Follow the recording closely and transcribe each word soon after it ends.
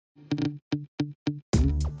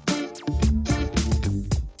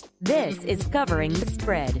This is Covering the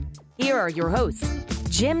Spread. Here are your hosts,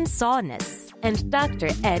 Jim Saunders and Dr.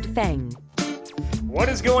 Ed Feng. What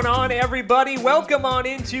is going on, everybody? Welcome on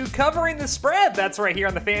into Covering the Spread. That's right here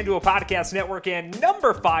on the FanDuel Podcast Network and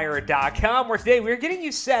numberFire.com, where today we're getting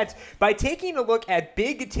you set by taking a look at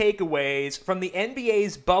big takeaways from the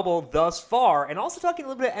NBA's bubble thus far, and also talking a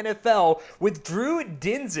little bit of NFL with Drew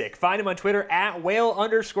Dinsick. Find him on Twitter at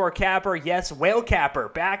whale_capper. Yes, whale capper,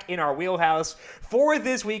 back in our wheelhouse for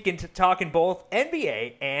this week into talking both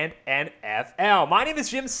NBA and NFL. My name is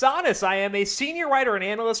Jim Saunders. I am a senior writer and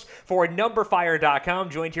analyst for numberFire.com.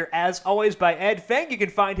 Joined here, as always, by Ed Feng. You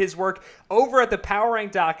can find his work over at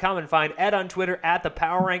thepowerrank.com and find Ed on Twitter at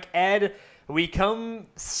thepowerrank. Ed, we come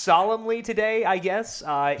solemnly today, I guess,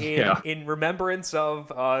 in remembrance of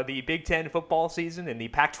the Big Ten football season and the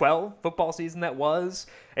Pac-12 football season that was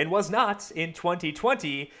and was not in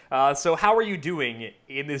 2020. So how are you doing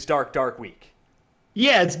in this dark, dark week?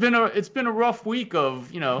 Yeah, it's been a rough week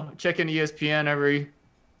of, checking ESPN every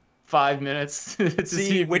 5 minutes to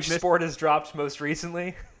see which sport has dropped most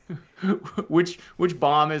recently. which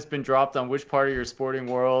bomb has been dropped on which part of your sporting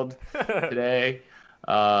world today.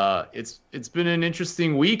 It's been an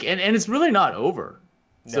interesting week, and it's really not over.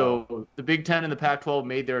 No. So the Big Ten and the Pac-12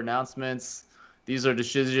 made their announcements. These are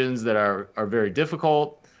decisions that are very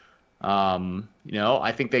difficult.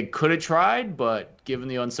 I think they could have tried, but given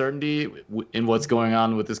the uncertainty in what's going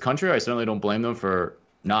on with this country, I certainly don't blame them for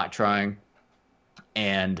not trying.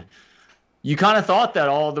 And you kind of thought that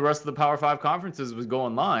all the rest of the Power 5 conferences was go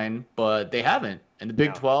online, but they haven't. And the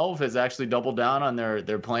Big 12 has actually doubled down on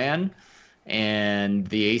their plan. And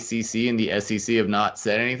the ACC and the SEC have not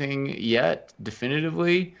said anything yet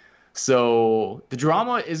definitively. So the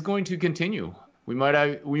drama is going to continue. We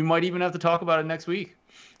might even have to talk about it next week.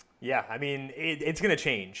 Yeah, I mean, it's going to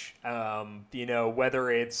change.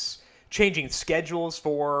 Whether it's changing schedules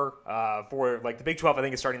for like the Big 12, I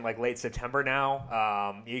think is starting like late September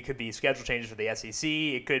now. It could be schedule changes for the SEC.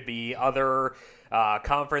 It could be other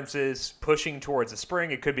conferences pushing towards the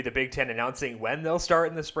spring. It could be the Big Ten announcing when they'll start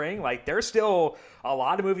in the spring. Like, there's still a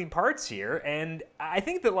lot of moving parts here. And I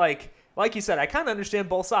think that like you said, I kind of understand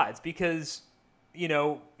both sides because,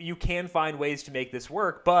 you can find ways to make this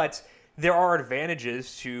work, but there are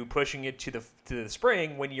advantages to pushing it to the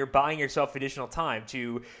spring when you're buying yourself additional time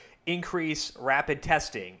to increase rapid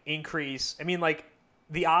testing,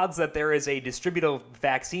 the odds that there is a distributable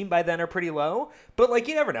vaccine by then are pretty low, but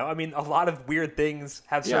you never know. I mean, a lot of weird things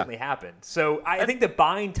have certainly happened. So I think that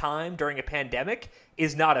buying time during a pandemic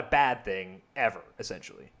is not a bad thing ever,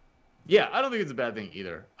 essentially. Yeah, I don't think it's a bad thing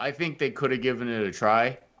either. I think they could have given it a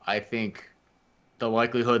try. I think the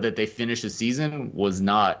likelihood that they finish the season was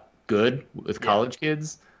not good with college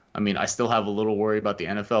kids. I mean, I still have a little worry about the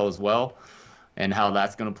NFL as well and how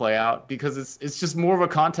that's going to play out because it's just more of a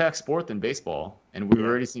contact sport than baseball, and we've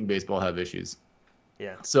already seen baseball have issues.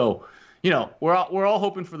 Yeah. So, we're all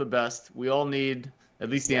hoping for the best. We all need at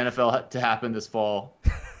least the NFL to happen this fall.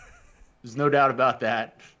 There's no doubt about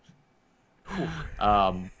that.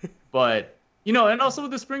 But and also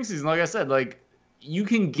with the spring season, like I said, you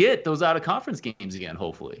can get those out of conference games again,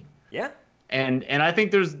 hopefully. Yeah. And I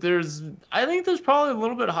think there's probably a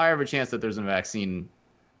little bit higher of a chance that there's a vaccine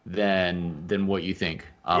than what you think.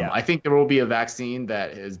 I think there will be a vaccine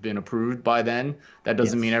that has been approved by then. That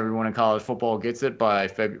doesn't mean everyone in college football gets it by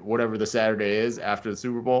whatever the Saturday is after the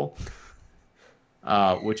Super Bowl,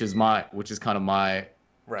 which is kind of my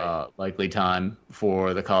likely time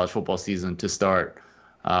for the college football season to start.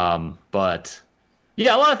 But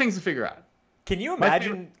yeah, a lot of things to figure out. Can you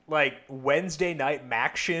imagine Wednesday night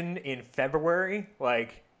Maction in February?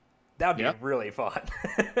 That'd be really fun.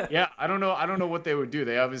 Yeah, I don't know what they would do.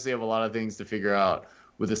 They obviously have a lot of things to figure out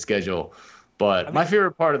with the schedule. But my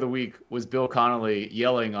favorite part of the week was Bill Connolly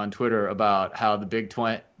yelling on Twitter about how the Big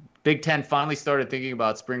Ten finally started thinking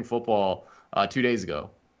about spring football 2 days ago.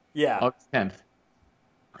 Yeah. August 10th.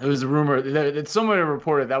 It was a rumor that someone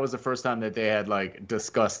reported that was the first time that they had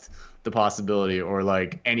discussed the possibility or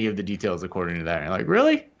any of the details according to that. And you're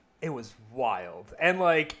really? It was wild. And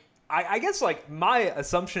I guess my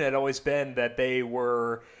assumption had always been that they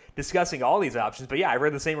were discussing all these options. But yeah, I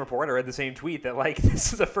read the same report. I read the same tweet that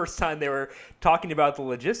this is the first time they were talking about the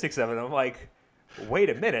logistics of it. I'm like, wait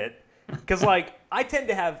a minute. Because I tend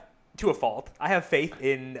to have, to a fault, I have faith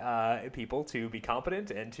in people to be competent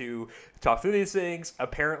and to talk through these things.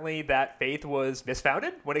 Apparently that faith was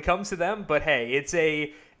misfounded when it comes to them. But hey, it's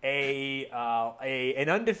an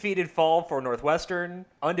undefeated fall for Northwestern,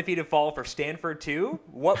 undefeated fall for Stanford too.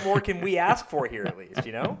 What more can we ask for here, at least,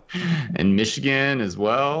 And Michigan as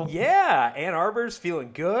well. Yeah, Ann Arbor's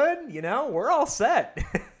feeling good. We're all set.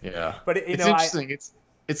 Yeah, but it's interesting.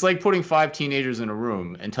 It's It's like putting 5 teenagers in a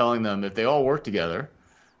room and telling them if they all work together,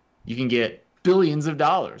 you can get billions of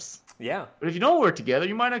dollars. Yeah. But if you don't work together,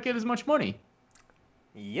 you might not get as much money.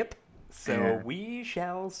 Yep. So we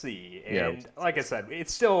shall see. And like I said,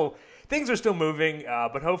 things are still moving,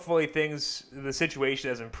 but hopefully the situation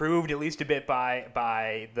has improved at least a bit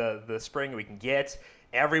by the spring. We can get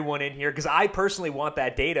everyone in here, because I personally want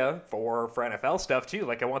that data for NFL stuff too.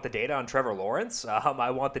 Like, I want the data on Trevor Lawrence. I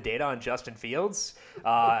want the data on Justin Fields,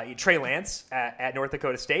 Trey Lance at North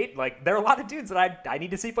Dakota State. Like, there are a lot of dudes that I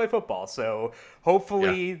need to see play football. So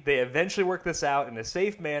hopefully they eventually work this out in a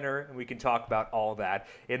safe manner, and we can talk about all that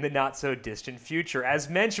in the not so distant future. As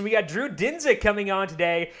mentioned, we got Drew Dinsick coming on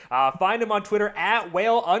today. Find him on Twitter at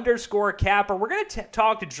whale_capper. We're going to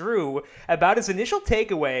talk to Drew about his initial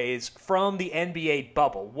takeaways from the NBA bubble,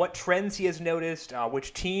 what trends he has noticed,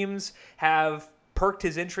 which teams have perked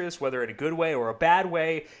his interest, whether in a good way or a bad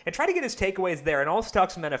way, and try to get his takeaways there, and also talk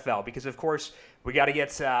some NFL, because of course we got to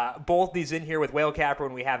get both these in here with Whale Capper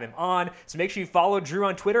when we have him on. So make sure you follow Drew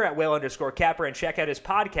on Twitter at whale_capper and check out his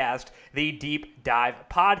podcast, The Deep Dive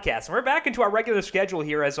Podcast. And we're back into our regular schedule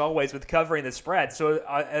here, as always, with Covering the Spread. So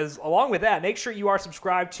along with that, make sure you are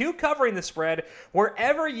subscribed to Covering the Spread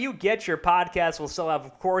wherever you get your podcasts. We'll still have,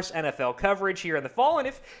 of course, NFL coverage here in the fall.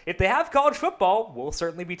 And if they have college football, we'll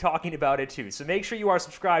certainly be talking about it too. So make sure you are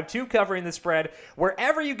subscribed to Covering the Spread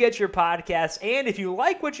wherever you get your podcasts. And if you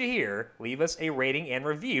like what you hear, leave us a rating and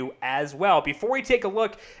review as well. Before we take a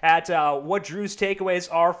look at what Drew's takeaways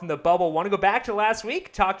are from the bubble, want to go back to last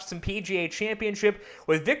week, talked some PGA Championship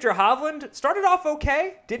with Victor Hovland. Started off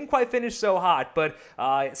okay, didn't quite finish so hot, but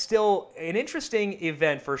still an interesting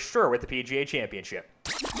event for sure with the PGA Championship.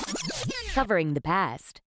 Covering the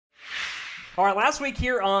past. All right, last week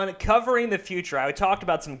here on Covering the Future, I talked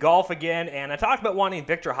about some golf again, and I talked about wanting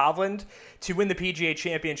Victor Hovland to win the PGA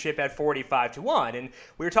Championship at 45-1. And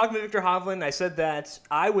we were talking about Victor Hovland. I said that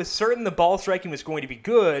I was certain the ball striking was going to be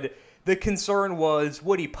good. The concern was,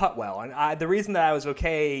 would he putt well? And the reason that I was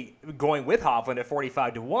okay going with Hovland at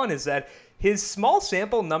 45-1 is that his small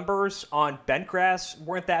sample numbers on bent grass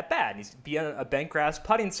weren't that bad. He's on a bent grass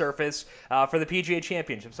putting surface for the PGA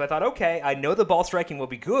Championship. So I thought, okay, I know the ball striking will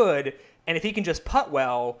be good, and if he can just putt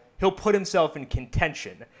well, he'll put himself in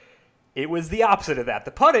contention. It was the opposite of that.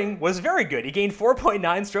 The putting was very good. He gained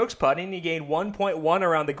 4.9 strokes putting. He gained 1.1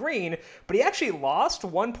 around the green, but he actually lost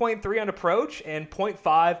 1.3 on approach and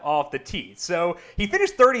 0.5 off the tee. So he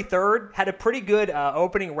finished 33rd, had a pretty good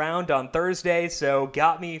opening round on Thursday, so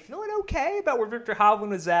got me feeling okay about where Victor Hovland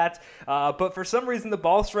was at. But for some reason, the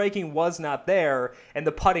ball striking was not there, and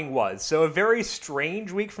the putting was. So a very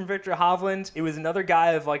strange week from Victor Hovland. It was another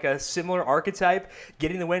guy of like a similar archetype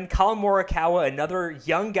getting the win. Colin Morikawa, another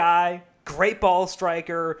young guy, great ball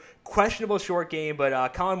striker, questionable short game,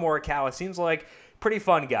 but Colin Morikawa seems like pretty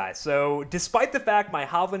fun guy. So despite the fact my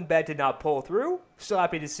Hovland bet did not pull through, still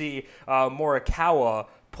happy to see Morikawa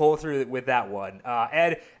pull through with that one.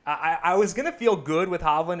 Ed, I was going to feel good with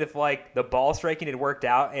Hovland if like the ball striking had worked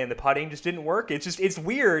out and the putting just didn't work. It's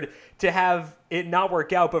weird to have it not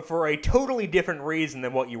work out, but for a totally different reason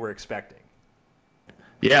than what you were expecting.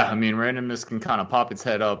 Yeah, I mean, randomness can kind of pop its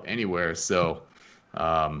head up anywhere. So,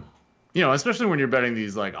 especially when you're betting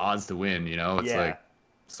these like odds to win, it's like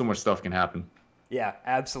so much stuff can happen. Yeah,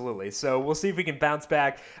 absolutely. So we'll see if we can bounce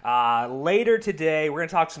back later today. We're going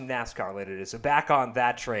to talk some NASCAR later today, so back on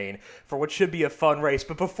that train for what should be a fun race.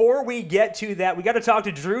 But before we get to that, we got to talk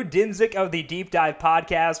to Drew Dinsick of the Deep Dive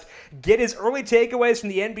Podcast, get his early takeaways from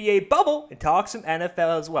the NBA bubble, and talk some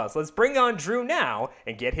NFL as well. So let's bring on Drew now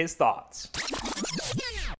and get his thoughts.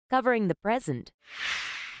 Covering the present.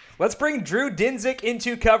 Let's bring Drew Dinsick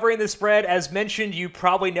into Covering the Spread. As mentioned, you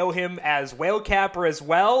probably know him as Whale Capper as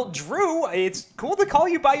well. Drew, it's cool to call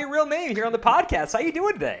you by your real name here on the podcast. How you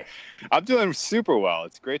doing today? I'm doing super well.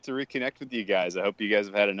 It's great to reconnect with you guys. I hope you guys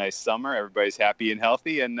have had a nice summer. Everybody's happy and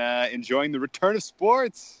healthy and enjoying the return of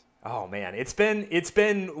sports. Oh man, it's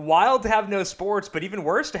been wild to have no sports, but even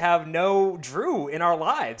worse to have no Drew in our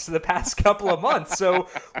lives for the past couple of months. So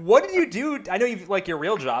what did you do? I know you like your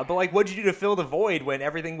real job, but like what did you do to fill the void when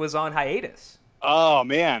everything was on hiatus? Oh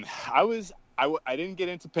man, I didn't get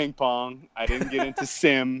into ping pong. I didn't get into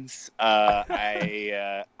Sims.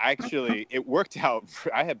 Actually, it worked out.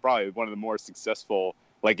 I had probably one of the more successful,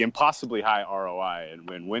 like impossibly high ROI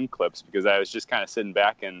and win clips because I was just kind of sitting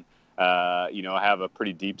back and I have a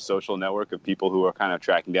pretty deep social network of people who are kind of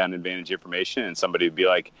tracking down advantage information, and somebody would be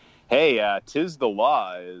like, hey, tis the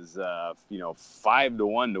law is,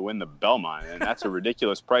 5-1 to win the Belmont. And that's a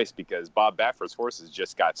ridiculous price because Bob Baffer's horses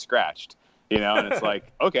just got scratched, and it's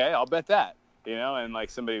like, okay, I'll bet that. and like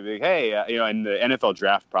somebody would be like, hey, and the NFL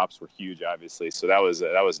draft props were huge, obviously. So that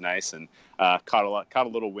was nice, and caught a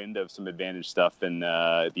little wind of some advantage stuff in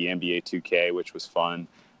the NBA 2K, which was fun.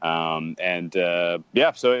 So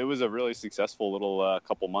it was a really successful little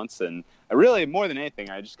couple months, and I really, more than anything,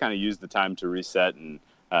 I just kind of used the time to reset and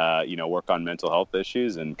work on mental health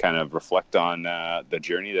issues and kind of reflect on the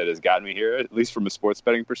journey that has gotten me here, at least from a sports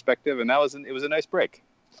betting perspective. And it was a nice break.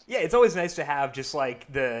 Yeah, it's always nice to have just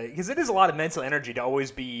like because it is a lot of mental energy to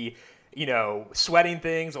always be, sweating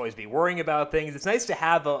things, always be worrying about things. It's nice to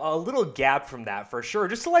have a little gap from that for sure,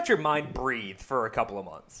 just to let your mind breathe for a couple of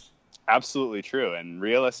months. Absolutely true. And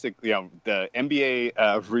realistic, the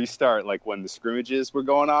NBA restart, like when the scrimmages were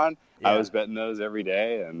going on, yeah. I was betting those every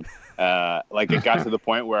day. And it got to the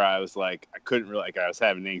point where I was like, I was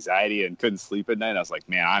having anxiety and couldn't sleep at night. I was like,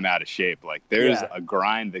 man, I'm out of shape. Like there's a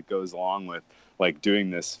grind that goes along with like doing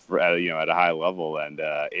this at a high level, and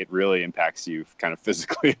it really impacts you kind of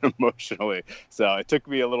physically and emotionally. So it took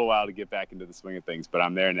me a little while to get back into the swing of things, but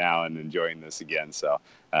I'm there now and enjoying this again. So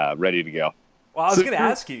ready to go. Well, I was going to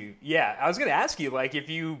ask you, like, if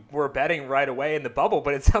you were betting right away in the bubble,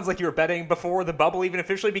 but it sounds like you were betting before the bubble even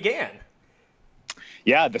officially began.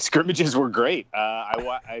 Yeah, the scrimmages were great.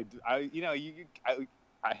 I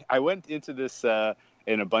went into this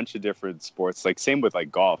in a bunch of different sports, like same with like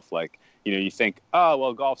golf. Like, you think, oh,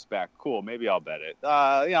 well, golf's back. Cool. Maybe I'll bet it.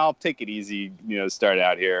 I'll take it easy, start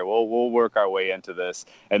out here. We'll work our way into this.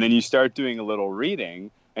 And then you start doing a little reading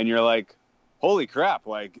and you're like, holy crap,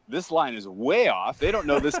 like this line is way off. They don't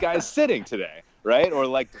know this guy's sitting today, right? Or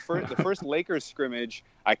like the first Lakers scrimmage,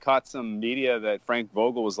 I caught some media that Frank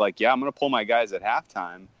Vogel was like, yeah, I'm going to pull my guys at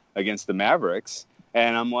halftime against the Mavericks.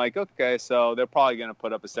 And I'm like, okay, so they're probably going to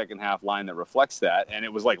put up a second half line that reflects that. And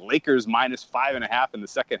it was like Lakers minus 5.5 in the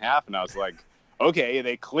second half. And I was like, okay,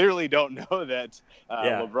 they clearly don't know that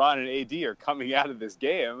LeBron and AD are coming out of this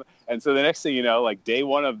game. And so the next thing you know, like day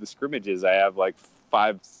one of the scrimmages, I have like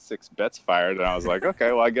 5-6 bets fired, and I was like,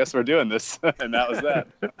 okay, well, I guess we're doing this. And that was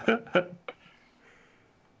that.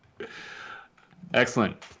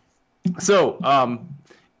 Excellent. So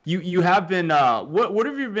you have been what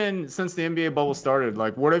have you been since the NBA bubble started?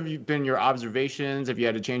 Like, what have you been your observations? Have you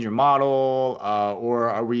had to change your model, or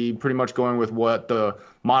are we pretty much going with what the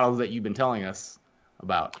models that you've been telling us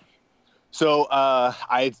about? So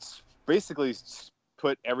I basically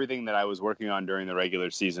put everything that I was working on during the regular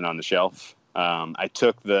season on the shelf. I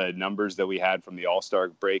took the numbers that we had from the All-Star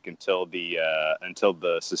break until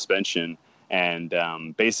the suspension,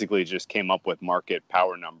 and basically just came up with market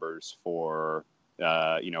power numbers for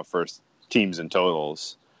first teams and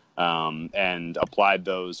totals, and applied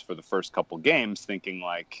those for the first couple games, thinking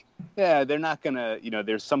like, yeah, they're not gonna,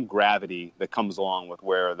 there's some gravity that comes along with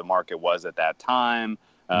where the market was at that time.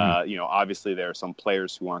 Obviously there are some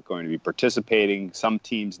players who aren't going to be participating. Some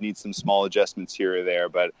teams need some small adjustments here or there,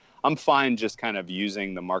 but I'm fine just kind of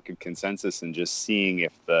using the market consensus and just seeing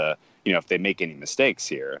if if they make any mistakes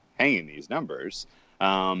here, hanging these numbers.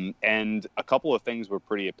 And a couple of things were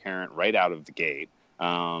pretty apparent right out of the gate.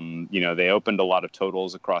 They opened a lot of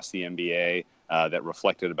totals across the NBA that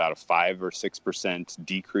reflected about a 5 or 6%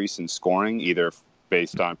 decrease in scoring, either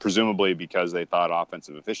based on presumably because they thought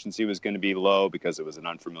offensive efficiency was going to be low because it was an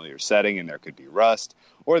unfamiliar setting and there could be rust,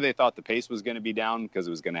 or they thought the pace was going to be down because it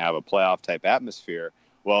was going to have a playoff type atmosphere.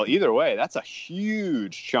 Well, either way, that's a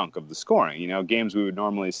huge chunk of the scoring. Games we would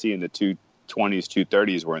normally see in the 220s,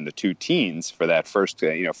 230s were in the 2 teens for that first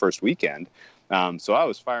weekend. So I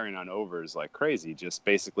was firing on overs like crazy, just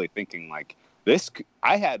basically thinking like this.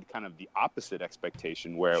 I had kind of the opposite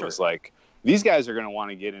expectation where it was like, these guys are going to want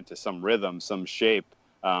to get into some rhythm, some shape.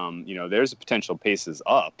 There's a potential pace is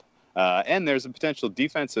up, and there's a potential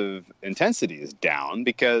defensive intensity is down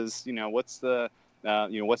because, what's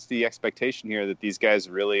the expectation here that these guys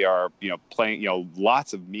really are, playing,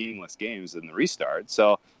 lots of meaningless games in the restart.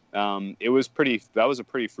 So that was a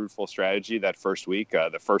pretty fruitful strategy that first week.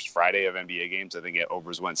 The first Friday of NBA games, I think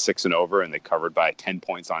overs went 6 and over, and they covered by 10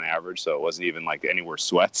 points on average. So it wasn't even like anywhere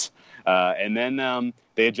sweats. And then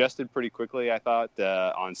they adjusted pretty quickly, I thought,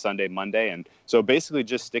 on Sunday, Monday. And so basically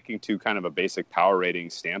just sticking to kind of a basic power rating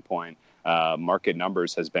standpoint, market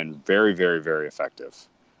numbers has been very, very, very effective.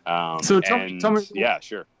 So tell me, yeah,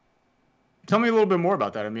 sure. Tell me a little bit more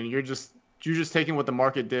about that. I mean, you're just taking what the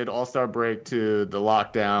market did, All-Star break to the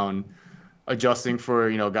lockdown, adjusting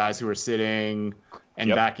for, guys who are sitting and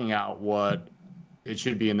backing out what it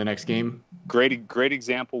should be in the next game. Great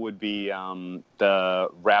example would be the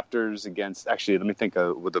Raptors against, actually, let me think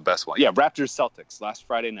of the best one. Yeah, Raptors-Celtics last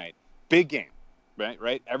Friday night. Big game,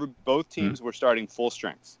 right? Both teams were starting full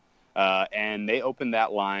strength. And they opened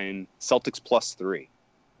that line Celtics +3.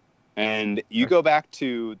 And you go back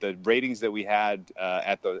to the ratings that we had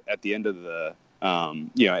at the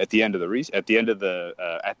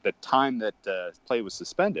time that play was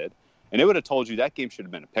suspended, and it would have told you that game should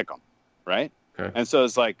have been a pick'em, right? Okay. And so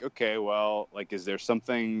it's like, okay, well, like, is there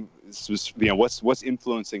something, what's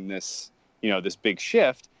influencing this, this big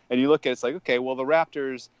shift? And you look at it, it's like, okay, well, the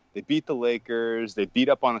Raptors, they beat the Lakers, they beat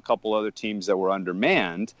up on a couple other teams that were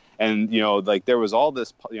undermanned, and there was all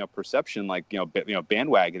this perception,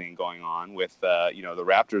 bandwagoning going on with the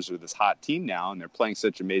Raptors are this hot team now, and they're playing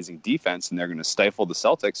such amazing defense, and they're going to stifle the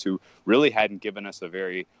Celtics, who really hadn't given us a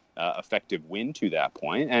very effective win to that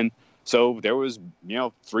point. And so there was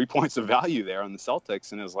 3 points of value there on the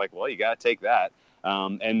Celtics, and it was like, well, you got to take that.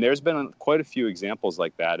 And there's been quite a few examples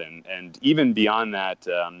like that, and even beyond that.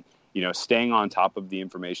 Staying on top of the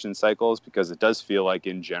information cycles, because it does feel like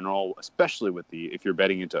in general, especially if you're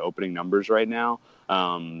betting into opening numbers right now,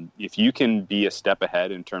 if you can be a step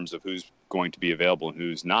ahead in terms of who's going to be available and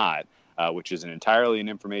who's not, which is entirely an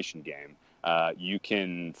information game, you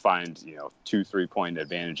can find 2-3 point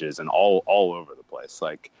advantages and all over the place.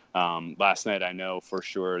 Like last night, I know for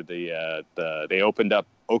sure they opened up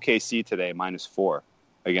OKC today -4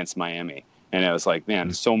 against Miami. And it was like,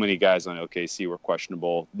 man, so many guys on OKC were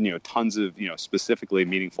questionable. Tons of, specifically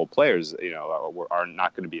meaningful players, are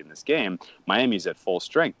not going to be in this game. Miami's at full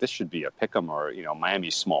strength. This should be a pick'em or,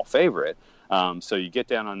 Miami's small favorite. So you get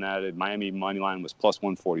down on that. Miami money line was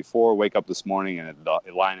 +144. Wake up this morning and the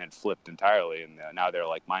line had flipped entirely, and now they're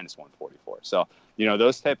like -144. So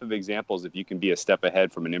those type of examples, if you can be a step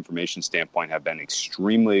ahead from an information standpoint, have been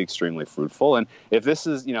extremely, extremely fruitful. And if this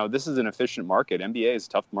is an efficient market, NBA is a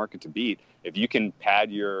tough market to beat. If you can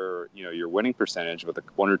pad your winning percentage with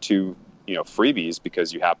one or two freebies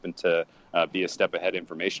because you happen to be a step ahead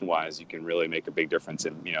information wise, you can really make a big difference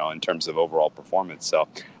in terms of overall performance. So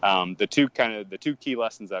the two key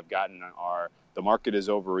lessons I've gotten are the market is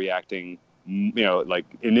overreacting. Like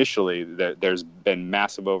initially there's been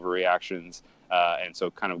massive overreactions. And so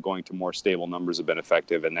kind of going to more stable numbers have been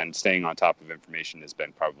effective, and then staying on top of information has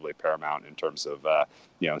been probably paramount in terms of,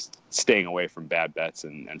 staying away from bad bets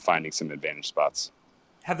and finding some advantage spots.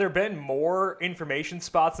 Have there been more information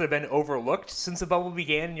spots that have been overlooked since the bubble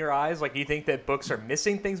began in your eyes? Like, do you think that books are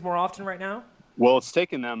missing things more often right now? Well, it's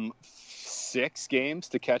taken them 6 games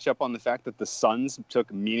to catch up on the fact that the Suns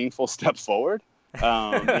took meaningful steps forward.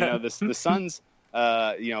 The Suns...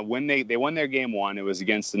 when they won their game 1, it was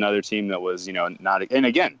against another team that was, not. And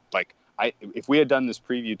again, like if we had done this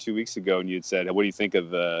preview 2 weeks ago and you'd said, what do you think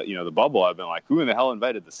of the bubble? I've been like, who in the hell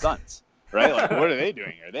invited the Suns, right? Like, what are they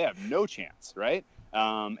doing here? They have no chance, right?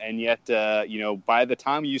 And yet, by the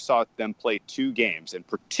time you saw them play 2 games, and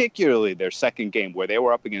particularly their second game where they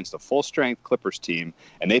were up against a full strength Clippers team,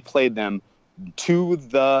 and they played them to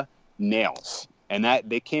the nails, and that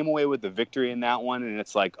they came away with the victory in that one. And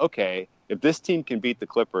it's like, okay, if this team can beat the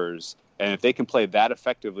Clippers and if they can play that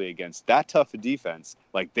effectively against that tough a defense,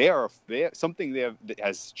 like something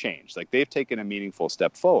has changed. Like they've taken a meaningful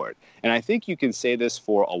step forward. And I think you can say this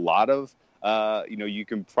for a lot of, you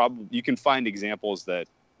can find examples that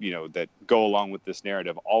go along with this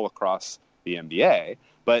narrative all across the NBA.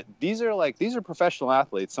 But these are professional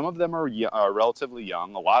athletes. Some of them are relatively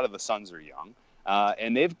young. A lot of the Suns are young.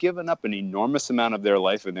 And they've given up an enormous amount of their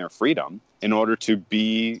life and their freedom in order to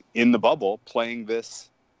be in the bubble playing this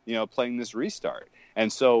restart.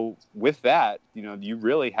 And so with that, you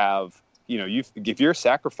really have, if you're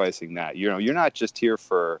sacrificing that, you're not just here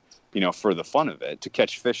for the fun of it, to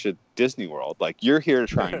catch fish at Disney World. Like you're here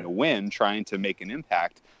trying to win, trying to make an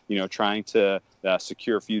impact, trying to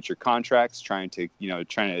secure future contracts, trying to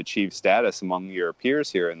achieve status among your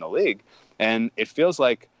peers here in the league. And it feels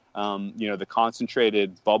like, the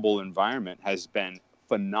concentrated bubble environment has been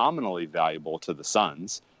phenomenally valuable to the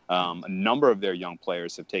Suns. A number of their young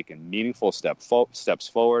players have taken meaningful steps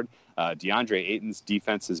forward. DeAndre Ayton's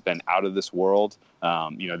defense has been out of this world.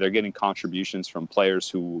 They're getting contributions from players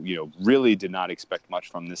who, really did not expect much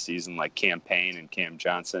from this season, like Cam Payne and Cam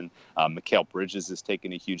Johnson. Mikal Bridges has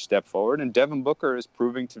taken a huge step forward, and Devin Booker is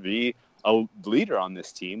proving to be a leader on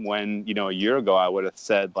this team when, a year ago I would have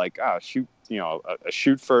said like, a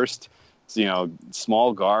shoot first,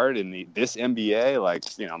 small guard in this NBA, like,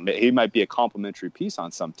 he might be a complimentary piece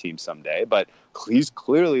on some team someday, but he's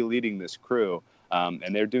clearly leading this crew.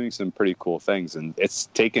 And they're doing some pretty cool things. And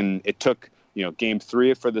it took, game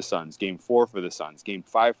 3 for the Suns, game 4 for the Suns, game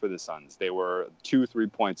 5 for the Suns. They were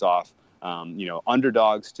 2-3 points off,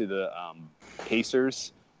 underdogs to the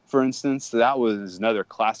Pacers, for instance. So that was another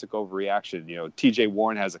classic overreaction. TJ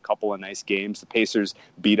Warren has a couple of nice games. The Pacers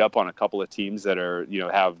beat up on a couple of teams that are,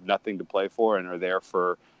 have nothing to play for and are there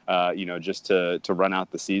for, just to run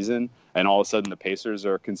out the season. And all of a sudden the Pacers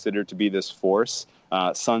are considered to be this force.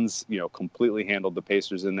 Suns, completely handled the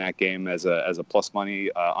Pacers in that game as a plus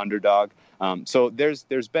money underdog. So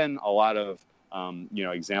there's been a lot of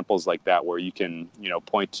examples like that where you can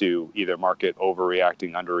point to either market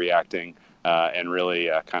overreacting, underreacting, and really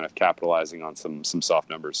kind of capitalizing on some soft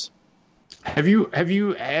numbers. Have you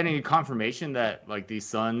had any confirmation that like these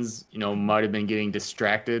Suns might have been getting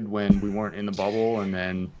distracted when we weren't in the bubble, and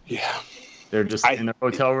then they're just in their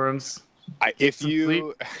hotel rooms?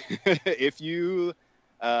 The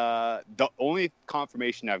only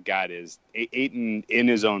confirmation I've got is Ayton, in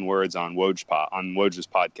his own words on Woj's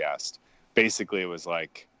podcast, basically it was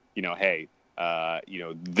like, hey,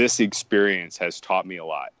 this experience has taught me a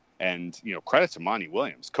lot. And, credit to Monty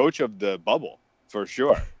Williams, coach of the bubble, for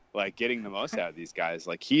sure. Like getting the most out of these guys.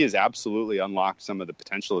 Like he has absolutely unlocked some of the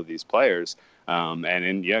potential of these players. And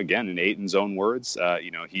in Ayton's own words,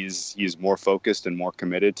 he's more focused and more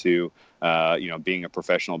committed to, being a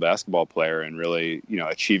professional basketball player and really,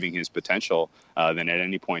 achieving his potential than at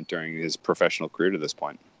any point during his professional career to this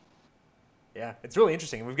point. Yeah, it's really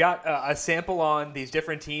interesting. We've got a sample on these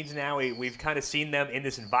different teams now. We've kind of seen them in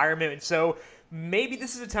this environment. And so maybe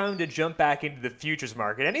this is a time to jump back into the futures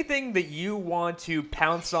market. Anything that you want to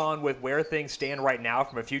pounce on with where things stand right now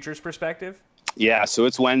from a futures perspective? Yeah, so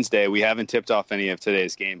it's Wednesday. We haven't tipped off any of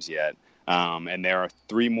today's games yet. And there are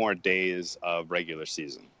 3 more days of regular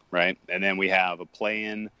season, right? And then we have a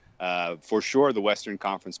play-in. For sure, the Western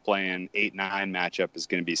Conference play-in 8-9 matchup is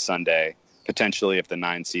going to be Sunday. Potentially, if the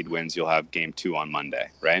 9 seed wins, you'll have game 2 on Monday,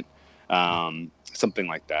 right? Something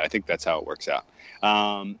like that. I think that's how it works out.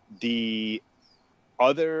 The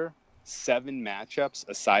other 7 matchups,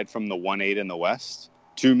 aside from the 1-8 in the West,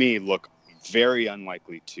 to me look very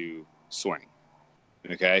unlikely to swing.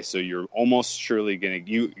 Okay, so you're almost surely going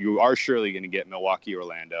to you are surely going to get Milwaukee,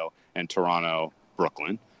 Orlando, and Toronto,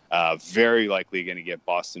 Brooklyn. Very likely going to get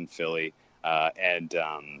Boston, Philly, and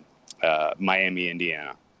Miami,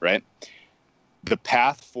 Indiana. Right. The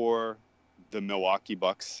path for the Milwaukee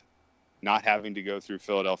Bucks not having to go through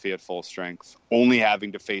Philadelphia at full strength, only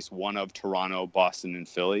having to face one of Toronto, Boston, and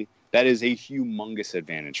Philly, that is a humongous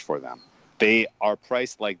advantage for them. They are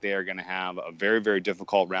priced like they are going to have a very, very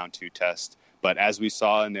difficult round 2 test. But as we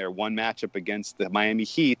saw in their one matchup against the Miami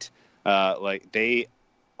Heat, they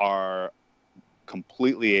are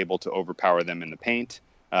completely able to overpower them in the paint.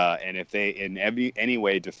 And if they in any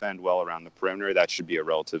way defend well around the perimeter, that should be a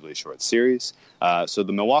relatively short series. So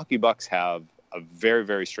the Milwaukee Bucks have a very,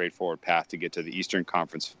 very straightforward path to get to the Eastern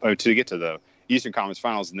Conference,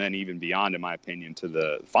 Finals, and then even beyond, in my opinion, to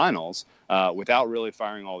the finals, without really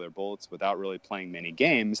firing all their bullets, without really playing many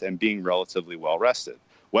games, and being relatively well rested.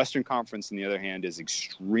 Western Conference, on the other hand, is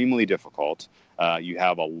extremely difficult. You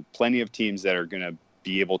have plenty of teams that are going to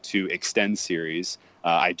be able to extend series.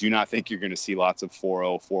 I do not think you're going to see lots of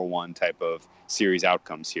 4-0, 4-1 type of series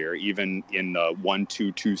outcomes here. Even in the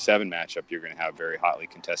 1-2, 2-7 matchup, you're going to have very hotly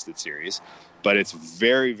contested series. But it's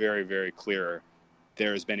very, very, very clear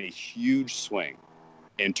there has been a huge swing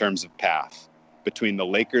in terms of path between the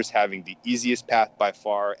Lakers having the easiest path by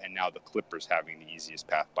far and now the Clippers having the easiest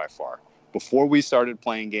path by far. Before we started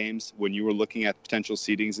playing games, when you were looking at potential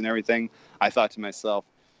seedings and everything, I thought to myself,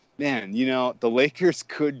 man, the Lakers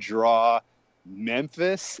could draw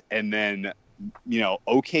Memphis and then,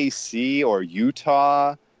 OKC or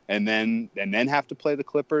Utah and then have to play the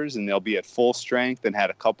Clippers, and they'll be at full strength and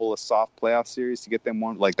had a couple of soft playoff series to get them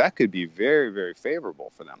warm. Like, that could be very, very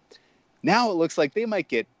favorable for them. Now it looks like they might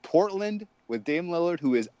get Portland with Dame Lillard,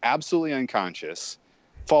 who is absolutely unconscious,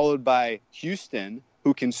 followed by Houston,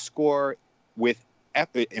 who can score with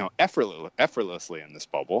effortlessly in this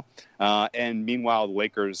bubble. And meanwhile, the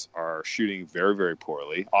Lakers are shooting very, very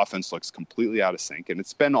poorly. Offense looks completely out of sync, and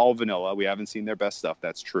it's been all vanilla. We haven't seen their best stuff.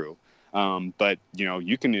 That's true. But,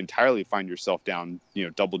 you can entirely find yourself down,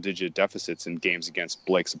 double-digit deficits in games against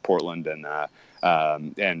Blake's of Portland and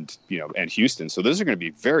Houston. So those are going to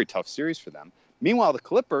be very tough series for them. Meanwhile, the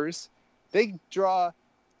Clippers, they draw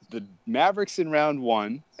the Mavericks in round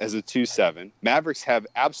 1 as a 2-7. Mavericks have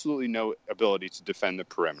absolutely no ability to defend the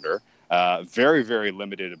perimeter. Very, very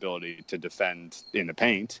limited ability to defend in the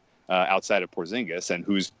paint outside of Porzingis, and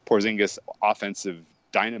who's Porzingis' offensive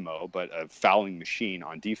dynamo, but a fouling machine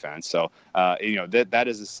on defense. So, that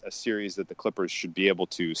is a series that the Clippers should be able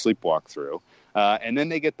to sleepwalk through. And then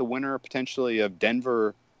they get the winner potentially of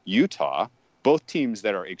Denver, Utah, both teams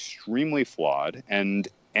that are extremely flawed and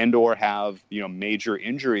or have, major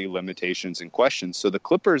injury limitations and questions. So the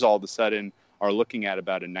Clippers all of a sudden are looking at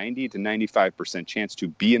about a 90 to 95% chance to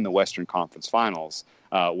be in the Western Conference Finals.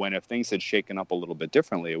 When if things had shaken up a little bit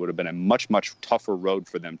differently, it would have been a much, much tougher road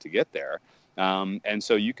for them to get there. And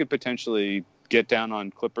so you could potentially get down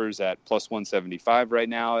on Clippers at plus 175 right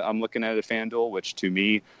now. I'm looking at a FanDuel, which to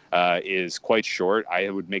me is quite short. I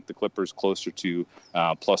would make the Clippers closer to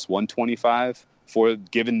plus 125 for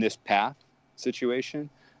given this path situation.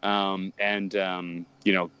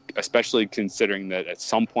 Especially considering that at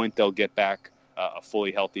some point they'll get back a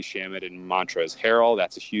fully healthy Shamet and Montrezl Harrell.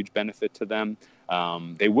 That's a huge benefit to them.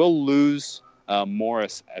 They will lose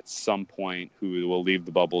Morris at some point, who will leave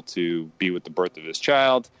the bubble to be with the birth of his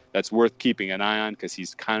child. That's worth keeping an eye on because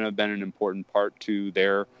he's kind of been an important part to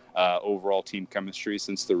their overall team chemistry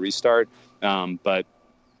since the restart. But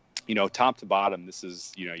top to bottom, this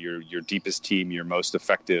is, your deepest team, your most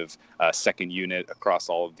effective second unit across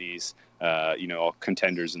all of these, all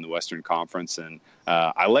contenders in the Western Conference. And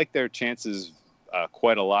I like their chances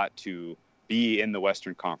quite a lot to be in the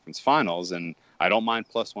Western Conference Finals. And I don't mind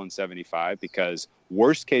plus 175 because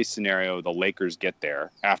worst case scenario, the Lakers get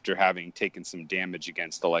there after having taken some damage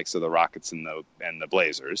against the likes of the Rockets and the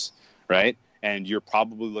Blazers, right? And you're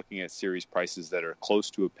probably looking at series prices that are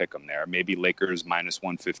close to a pick 'em there. Maybe Lakers minus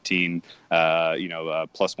 115,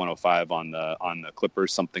 plus 105 on the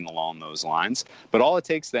Clippers, something along those lines. But all it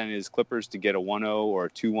takes then is Clippers to get a 1-0 or a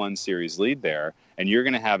 2-1 series lead there, and you're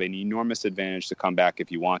going to have an enormous advantage to come back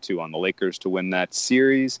if you want to on the Lakers to win that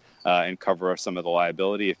series and cover some of the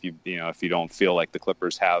liability if you don't feel like the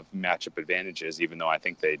Clippers have matchup advantages, even though I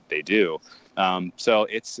think they do. So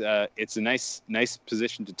it's a nice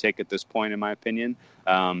position to take at this point, in my opinion.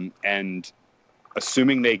 And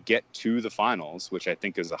assuming they get to the finals, which I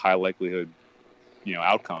think is a high likelihood,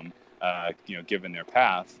 outcome, given their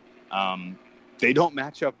path, they don't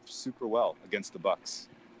match up super well against the Bucks.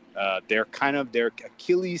 They're kind of their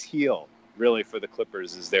Achilles heel, really, for the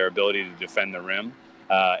Clippers is their ability to defend the rim.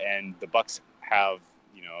 And the Bucks have,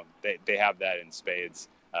 they have that in spades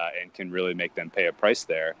and can really make them pay a price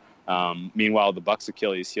there. Meanwhile, the Bucks'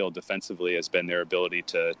 Achilles heel defensively has been their ability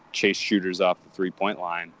to chase shooters off the three-point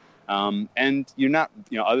line. And you're not,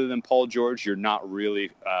 other than Paul George, you're not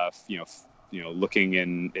really, looking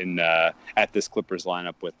at this Clippers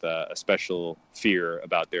lineup with a special fear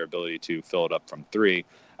about their ability to fill it up from three.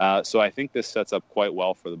 So I think this sets up quite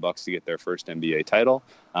well for the Bucks to get their first NBA title.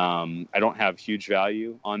 I don't have huge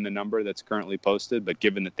value on the number that's currently posted, but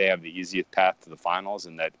given that they have the easiest path to the finals,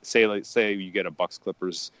 and that say you get a Bucks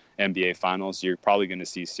Clippers NBA Finals, you're probably going to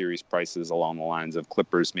see series prices along the lines of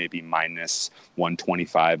Clippers maybe minus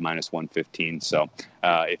 125, minus 115. So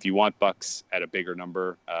if you want Bucks at a bigger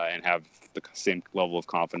number and have the same level of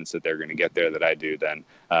confidence that they're going to get there that I do, then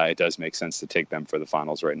it does make sense to take them for the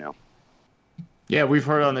finals right now. Yeah, we've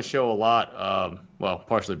heard on the show a lot,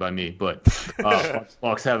 partially by me, but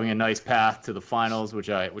Bucks having a nice path to the finals, which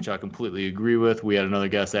I completely agree with. We had another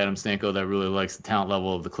guest, Adam Stanko, that really likes the talent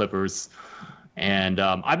level of the Clippers. And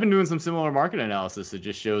I've been doing some similar market analysis. It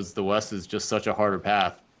just shows the West is just such a harder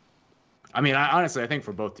path. I mean, I think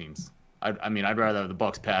for both teams. I'd rather have the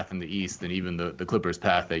Bucks path in the East than even the Clippers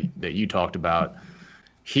path that you talked about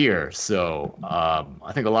here. So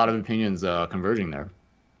I think a lot of opinions converging there.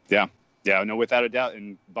 Yeah, no, without a doubt.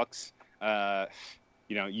 And Bucks,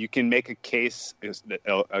 you can make a case,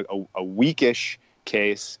 a weakish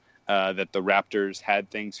case, that the Raptors had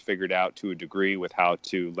things figured out to a degree with how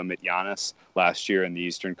to limit Giannis last year in the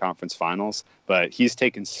Eastern Conference Finals. But he's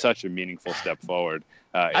taken such a meaningful step forward.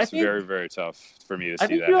 It's very, very tough for me to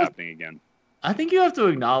see that happening again. I think you have to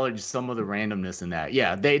acknowledge some of the randomness in that.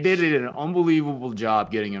 Yeah, they did an unbelievable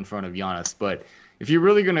job getting in front of Giannis, but if you're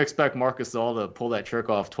really going to expect Marc Gasol to pull that trick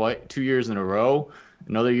off 2 years in a row,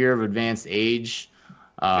 another year of advanced age,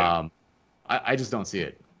 I just don't see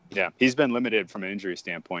it. Yeah, he's been limited from an injury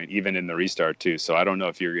standpoint, even in the restart too. So I don't know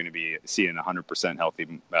if you're going to be seeing 100%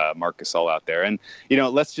 healthy Marc Gasol out there. And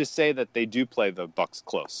let's just say that they do play the Bucks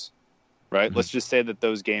close, right? Mm-hmm. Let's just say that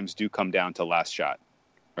those games do come down to last shot,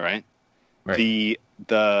 right? The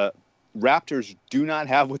Raptors do not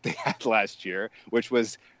have what they had last year, which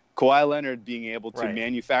was Kawhi Leonard being able to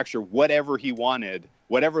manufacture whatever he wanted,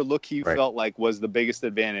 whatever look he felt like was the biggest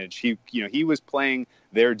advantage. He was playing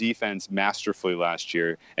their defense masterfully last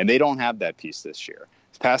year, and they don't have that piece this year.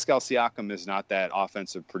 Pascal Siakam is not that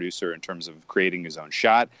offensive producer in terms of creating his own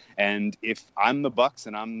shot. And if I'm the Bucks,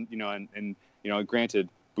 and I'm, granted,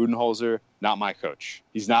 Budenholzer, not my coach.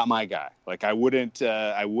 He's not my guy. Like I wouldn't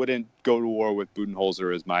go to war with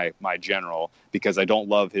Budenholzer as my general because I don't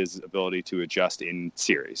love his ability to adjust in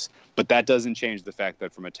series. But that doesn't change the fact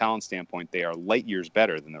that from a talent standpoint, they are light years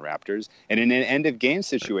better than the Raptors. And in an end of game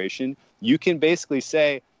situation, you can basically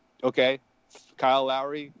say, okay, Kyle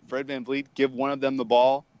Lowry, Fred VanVleet, give one of them the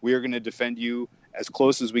ball. We are going to defend you as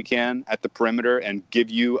close as we can at the perimeter and give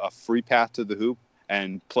you a free path to the hoop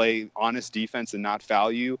and play honest defense and not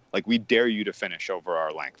foul you. Like, we dare you to finish over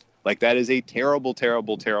our length. Like, that is a terrible,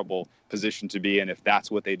 terrible, terrible position to be in if that's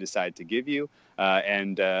what they decide to give you.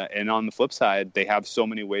 And on the flip side, they have so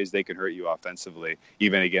many ways they can hurt you offensively,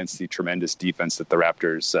 even against the tremendous defense that the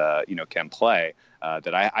Raptors, can play,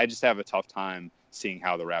 that I just have a tough time seeing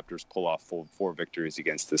how the Raptors pull off four victories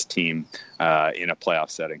against this team in a playoff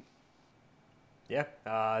setting.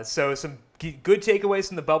 Yeah. So some good takeaways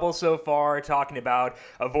from the bubble so far, talking about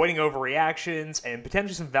avoiding overreactions and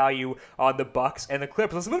potentially some value on the Bucks and the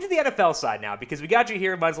Clippers. Let's move to the NFL side now, because we got you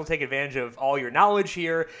here. Might as well take advantage of all your knowledge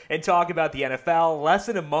here and talk about the NFL. Less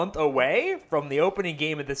than a month away from the opening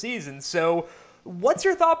game of the season. So what's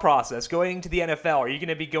your thought process going to the NFL? Are you going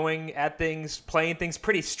to be going at things, playing things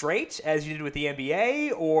pretty straight as you did with the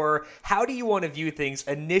NBA? Or how do you want to view things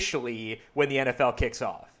initially when the NFL kicks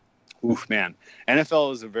off? Oof, man.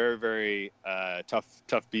 NFL is a very, very tough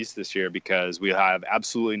beast this year because we have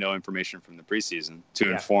absolutely no information from the preseason to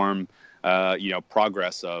inform,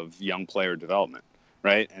 progress of young player development,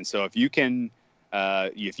 right? And so if you can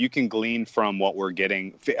glean from what we're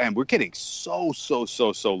getting, and we're getting so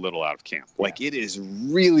little out of camp. Like, it is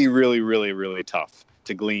really, really, really, really tough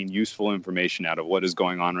to glean useful information out of what is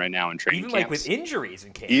going on right now in training camps. Even like with injuries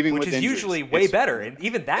in camp, which is injuries, usually way better, and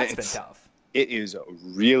even that's been tough. It is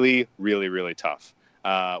really, really, really tough,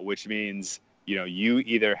 which means, you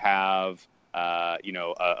either have,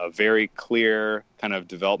 a very clear kind of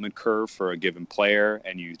development curve for a given player,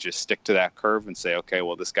 and you just stick to that curve and say, okay,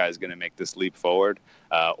 well, this guy's going to make this leap forward,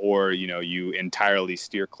 or, you entirely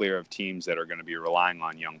steer clear of teams that are going to be relying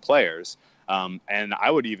on young players. And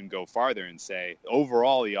I would even go farther and say,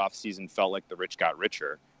 overall, the offseason felt like the rich got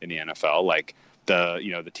richer in the NFL. Like,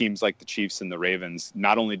 the teams like the Chiefs and the Ravens,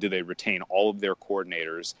 not only do they retain all of their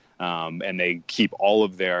coordinators and they keep all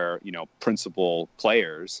of their, principal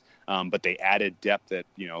players, but they added depth at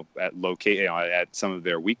some of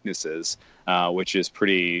their weaknesses, which is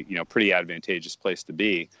pretty advantageous place to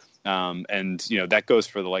be. And that goes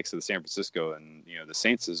for the likes of the San Francisco and, the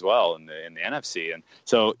Saints as well in the NFC. And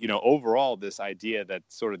so, overall, this idea that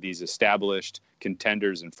sort of these established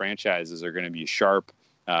contenders and franchises are going to be sharp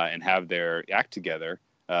and have their act together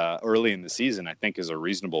early in the season, I think is a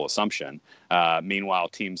reasonable assumption. Meanwhile,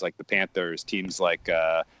 teams like the Panthers, teams like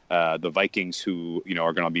the Vikings, who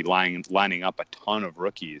are going to be lining up a ton of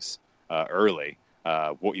rookies early.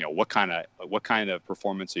 What kind of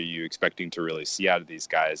performance are you expecting to really see out of these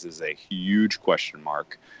guys is a huge question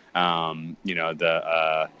mark. There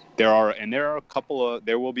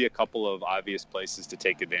will be a couple of obvious places to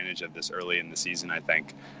take advantage of this early in the season, I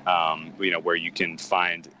think, where you can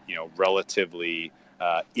find, relatively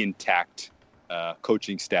intact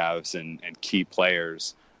coaching staffs and key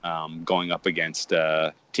players going up against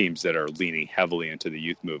teams that are leaning heavily into the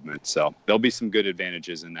youth movement. So there'll be some good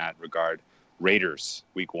advantages in that regard. Raiders,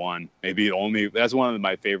 week one, that's one of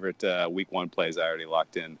my favorite week one plays I already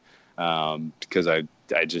locked in because I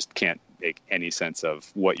just can't make any sense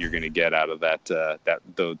of what you're going to get out of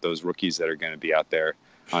those rookies that are going to be out there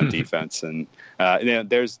on defense. And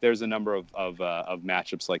there's a number of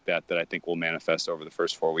matchups like that I think will manifest over the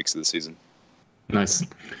first 4 weeks of the season. Nice.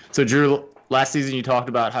 So Drew, last season you talked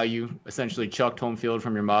about how you essentially chucked home field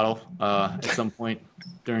from your model at some point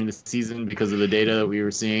during the season because of the data that we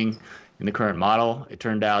were seeing in the current model. It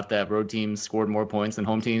turned out that road teams scored more points than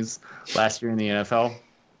home teams last year in the NFL.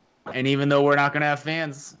 And even though we're not going to have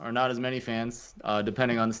fans, or not as many fans,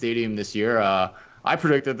 depending on the stadium this year, I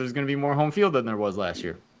predict that there's going to be more home field than there was last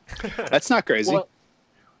year. That's not crazy.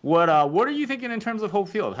 What are you thinking in terms of home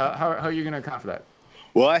field? How are you going to account for that?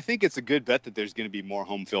 Well, I think it's a good bet that there's going to be more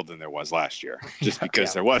home field than there was last year, just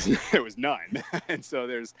because there was none, and so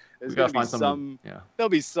there's going to be there'll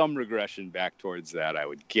be some regression back towards that, I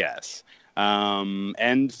would guess,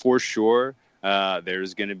 and for sure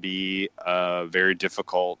there's going to be very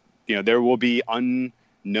difficult. There will be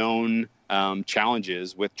unknown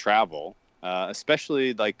challenges with travel.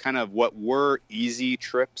 Especially like kind of what were easy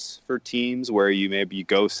trips for teams where you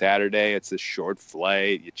go Saturday, it's a short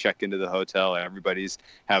flight, you check into the hotel, everybody's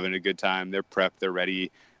having a good time, they're prepped, they're ready,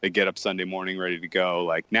 they get up Sunday morning ready to go.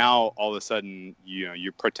 Like now, all of a sudden,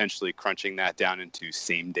 you're potentially crunching that down into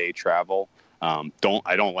same day travel. I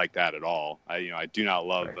don't like that at all. I do not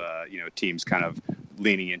love teams kind of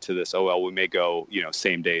leaning into this. Oh well, we may go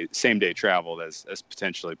same day travel as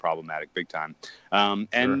potentially problematic big time.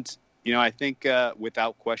 And I think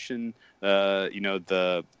without question, the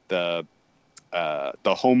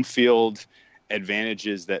home field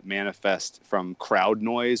advantages that manifest from crowd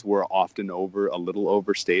noise were often a little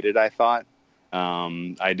overstated, I thought.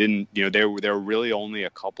 I didn't, there were really only a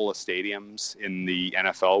couple of stadiums in the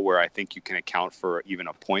NFL where I think you can account for even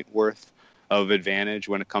a point worth of advantage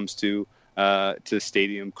when it comes to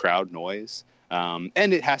stadium crowd noise. And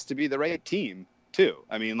it has to be the right team too.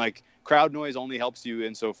 I mean, like, crowd noise only helps you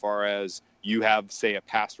insofar as you have, say, a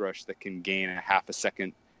pass rush that can gain a half a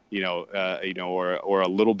second, or a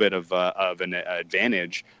little bit of an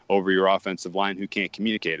advantage over your offensive line who can't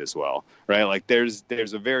communicate as well, right? Like, there's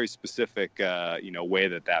a very specific, way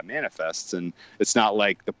that manifests, and it's not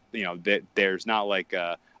like there's not like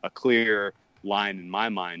a clear line in my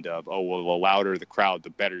mind of, oh, well, the louder the crowd, the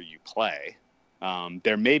better you play.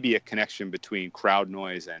 There may be a connection between crowd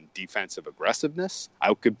noise and defensive aggressiveness.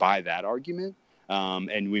 I could buy that argument.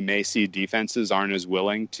 And we may see defenses aren't as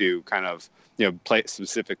willing to kind of,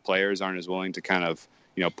 specific players aren't as willing to kind of,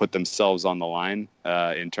 put themselves on the line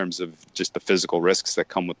in terms of just the physical risks that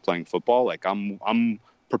come with playing football. Like, I'm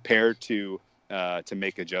prepared to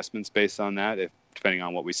make adjustments based on that, depending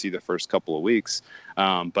on what we see the first couple of weeks.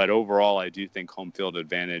 But overall, I do think home field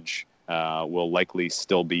advantage will likely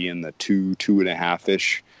still be in the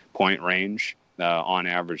 2.5-ish point range on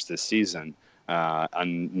average this season,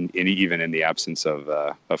 and even in the absence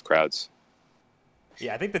of crowds.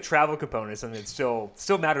 Yeah, I think the travel component is something that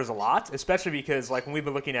still matters a lot, especially because, like, when we've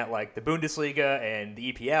been looking at, like, the Bundesliga and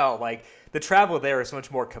the EPL, like, the travel there is so much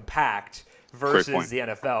more compact versus the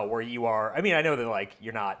NFL, where you are. I mean, I know that, like,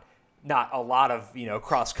 you're not a lot of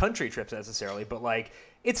cross country trips necessarily, but, like,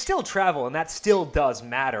 it's still travel, and that still does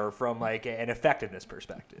matter from, like, an effectiveness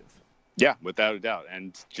perspective. Yeah, without a doubt.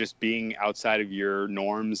 And just being outside of your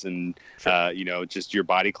norms and, just your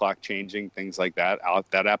body clock changing, things like that,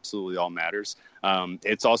 that absolutely all matters.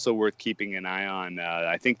 It's also worth keeping an eye on.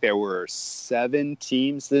 I think there were 7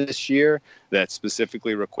 teams this year that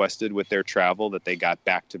specifically requested with their travel that they got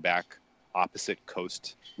back-to-back opposite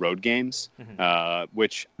coast road games,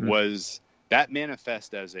 which was that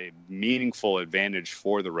manifest as a meaningful advantage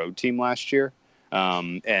for the road team last year.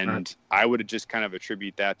 And I would just kind of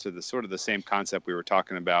attribute that to the sort of the same concept we were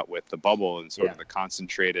talking about with the bubble and sort of the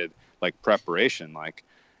concentrated, like, preparation. Like,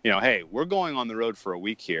 hey, we're going on the road for a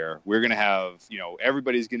week here. We're going to have,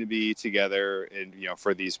 everybody's going to be together and,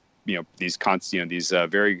 for these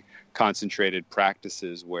very concentrated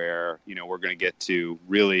practices where, we're going to get to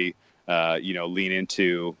really, lean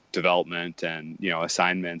into development and,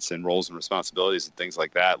 assignments and roles and responsibilities and things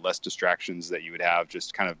like that, less distractions that you would have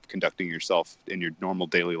just kind of conducting yourself in your normal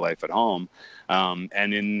daily life at home.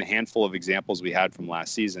 And in a handful of examples we had from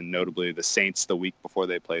last season, notably the Saints the week before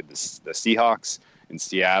they played the Seahawks in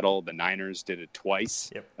Seattle, the Niners did it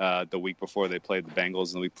twice, the week before they played the Bengals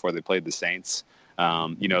and the week before they played the Saints.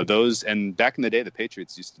 Those, and back in the day, the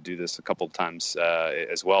Patriots used to do this a couple of times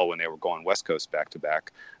as well when they were going West Coast back to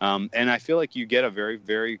back. And I feel like you get a very,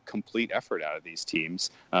 very complete effort out of these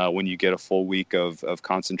teams when you get a full week of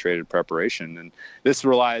concentrated preparation. And this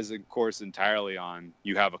relies, of course, entirely on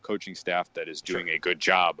you have a coaching staff that is doing a good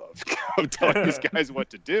job of telling these guys what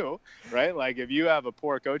to do, right? Like, if you have a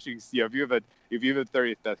poor coaching, if you have the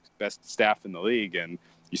 30th best staff in the league and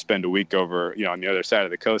you spend a week over, on the other side of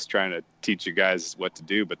the coast trying to teach you guys what to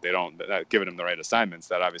do, but they're not giving them the right assignments,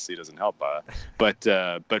 that obviously doesn't help. But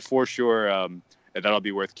for sure, that'll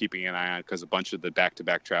be worth keeping an eye on, because a bunch of the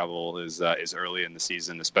back-to-back travel is early in the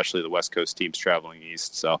season, especially the West Coast teams traveling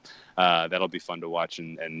east. So that'll be fun to watch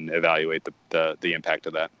and evaluate the impact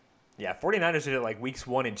of that. Yeah, 49ers did it like weeks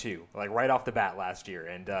 1 and 2, like right off the bat last year.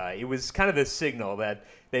 And it was kind of the signal that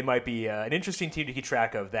they might be an interesting team to keep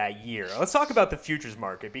track of that year. Let's talk about the futures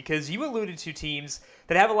market, because you alluded to teams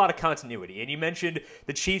that have a lot of continuity. And you mentioned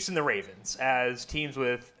the Chiefs and the Ravens as teams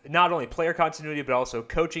with not only player continuity, but also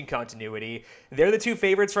coaching continuity. They're the 2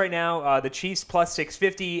 favorites right now. The Chiefs plus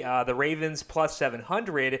 650, the Ravens plus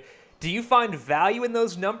 700. Do you find value in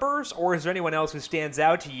those numbers, or is there anyone else who stands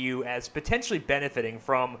out to you as potentially benefiting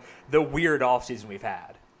from the weird offseason we've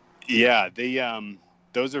had? Yeah,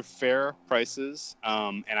 those are fair prices,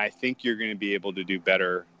 and I think you're going to be able to do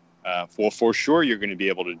better. For sure, you're going to be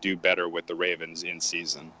able to do better with the Ravens in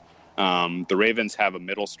season. The Ravens have a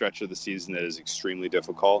middle stretch of the season that is extremely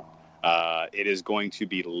difficult. It is going to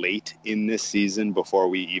be late in this season before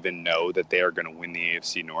we even know that they are going to win the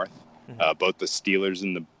AFC North. Both the Steelers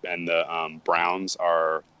and the Browns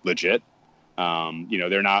are legit.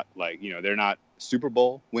 They're not Super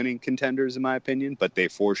Bowl winning contenders in my opinion, but they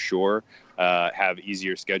for sure have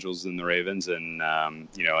easier schedules than the Ravens and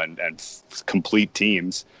complete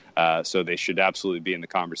teams. So they should absolutely be in the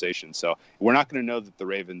conversation. So we're not going to know that the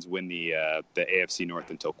Ravens win the AFC North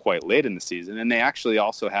until quite late in the season, and they actually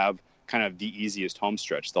also have kind of the easiest home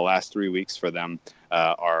stretch. The last 3 weeks for them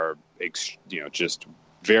are just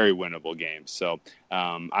very winnable games. So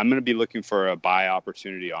I'm going to be looking for a buy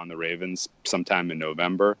opportunity on the Ravens sometime in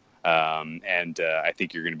November. And I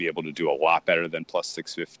think you're going to be able to do a lot better than plus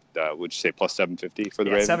 650. Would you say plus 750 for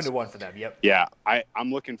the Ravens? 7-1 for them. Yep. Yeah,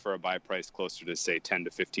 I'm looking for a buy price closer to say 10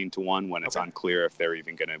 to 15 to 1 when it's unclear if they're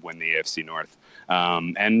even going to win the AFC North.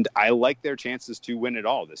 And I like their chances to win it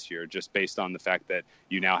all this year, just based on the fact that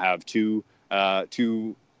you now have two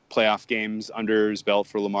playoff games under his belt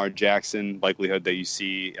for Lamar Jackson. Likelihood that you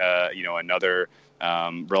see another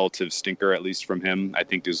relative stinker, at least from him, I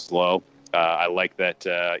think is low. I like that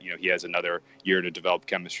he has another year to develop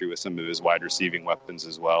chemistry with some of his wide receiving weapons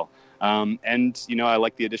as well. And I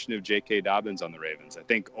like the addition of J.K. Dobbins on the Ravens. I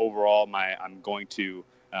think overall I'm going to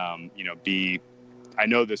I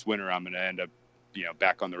know this winter I'm going to end up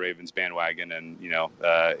back on the Ravens bandwagon and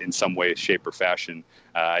in some way, shape, or fashion.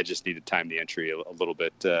 I just need to time the entry a little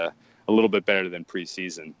bit better than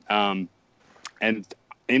preseason. And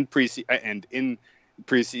in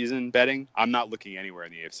preseason betting, I'm not looking anywhere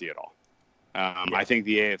in the AFC at all. I think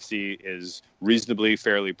the AFC is reasonably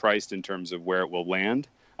fairly priced in terms of where it will land.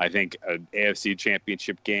 I think an AFC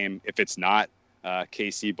championship game, if it's not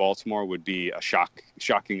KC Baltimore, would be a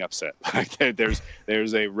shocking upset.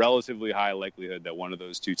 There's a relatively high likelihood that one of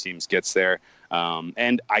those two teams gets there.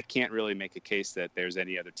 And I can't really make a case that there's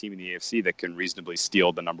any other team in the AFC that can reasonably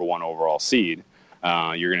steal the number 1 overall seed.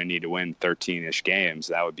 You're going to need to win 13-ish games.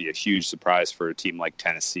 That would be a huge surprise for a team like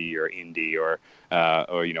Tennessee or Indy or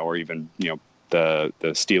even the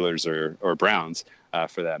Steelers or Browns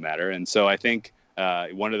for that matter. And so I think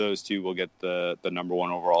one of those two will get the number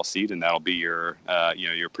 1 overall seed, and that'll be your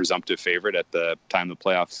presumptive favorite at the time the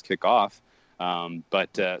playoffs kick off.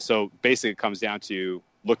 So basically, it comes down to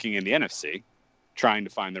looking in the NFC, trying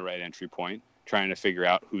to find the right entry point, trying to figure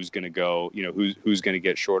out who's going to go, who's going to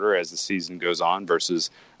get shorter as the season goes on versus,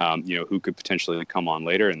 who could potentially come on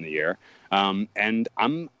later in the year. And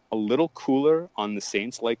I'm a little cooler on the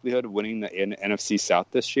Saints' likelihood of winning the NFC South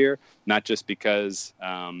this year, not just because,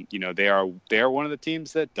 they are one of the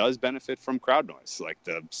teams that does benefit from crowd noise. Like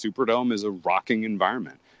the Superdome is a rocking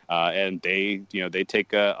environment. And they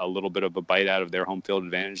take a little bit of a bite out of their home field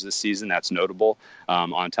advantage this season. That's notable,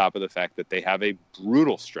 on top of the fact that they have a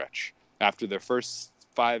brutal stretch. After their first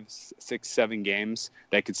 5, 6, 7 games,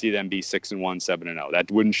 that could see them be 6-1, 7-0.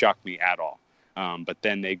 That wouldn't shock me at all. But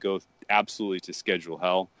then they go absolutely to schedule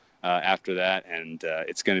hell after that, and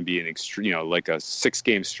it's going to be an extreme, like a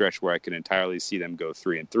 6-game stretch where I can entirely see them go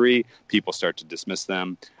 3-3. People start to dismiss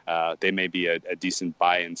them. They may be a decent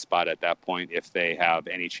buy-in spot at that point if they have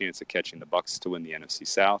any chance of catching the Bucs to win the NFC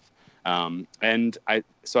South.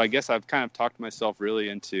 So I guess I've kind of talked myself really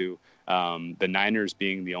into the Niners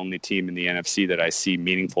being the only team in the NFC that I see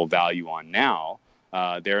meaningful value on now.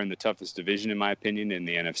 They're in the toughest division, in my opinion, in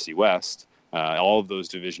the NFC West. All of those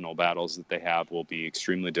divisional battles that they have will be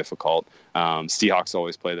extremely difficult. Seahawks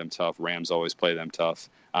always play them tough. Rams always play them tough.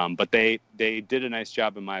 But they did a nice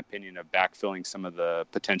job, in my opinion, of backfilling some of the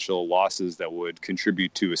potential losses that would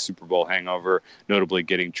contribute to a Super Bowl hangover. Notably,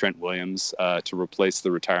 getting Trent Williams to replace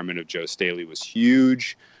the retirement of Joe Staley was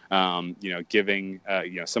huge. Giving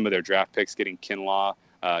some of their draft picks, getting Kinlaw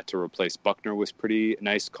to replace Buckner was pretty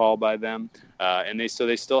nice call by them. And they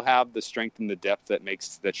still have the strength and the depth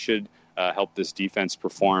that should help this defense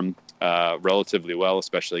perform relatively well,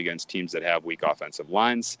 especially against teams that have weak offensive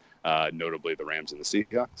lines, notably the Rams and the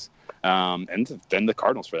Seahawks, and then the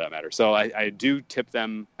Cardinals for that matter. So I do tip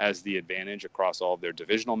them as the advantage across all of their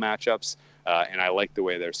divisional matchups, and I like the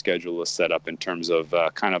way their schedule is set up in terms of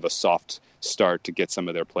kind of a soft start to get some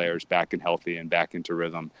of their players back and healthy and back into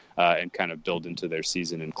rhythm and kind of build into their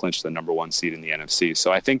season and clinch the number 1 seed in the NFC.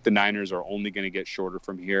 So I think the Niners are only going to get shorter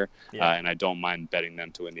from here, and I don't mind betting them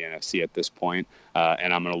to win the NFC at this point.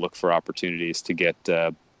 And I'm going to look for opportunities to get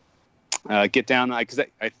down, because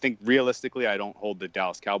I think realistically I don't hold the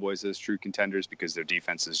Dallas Cowboys as true contenders because their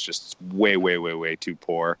defense is just way, way, way, way too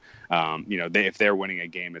poor. If they're winning a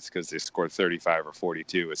game, it's because they scored 35 or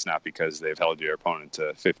 42. It's not because they've held your opponent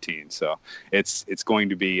to 15. So it's going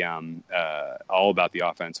to be all about the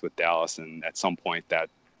offense with Dallas, and at some point that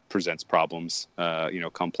presents problems,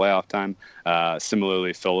 come playoff time.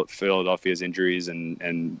 Similarly, Philadelphia's injuries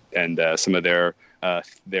and some of their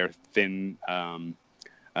thin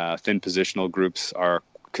positional groups are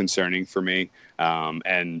concerning for me.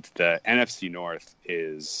 And the NFC North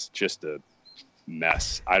is just a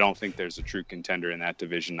mess. I don't think there's a true contender in that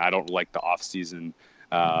division. I don't like the offseason.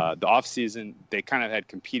 The offseason, they kind of had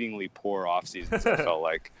competingly poor off seasons, I felt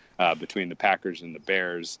like, between the Packers and the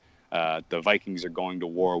Bears. The Vikings are going to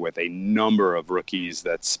war with a number of rookies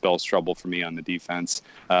that spells trouble for me on the defense.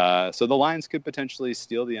 So the Lions could potentially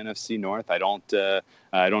steal the NFC North. I don't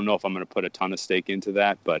know if I'm going to put a ton of stake into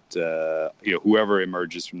that, but whoever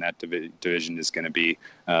emerges from that division is going to be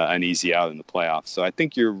an easy out in the playoffs. So I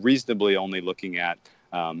think you're reasonably only looking at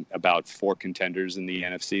about 4 contenders in the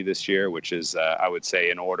NFC this year, which is, I would say,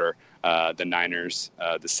 in order, the Niners,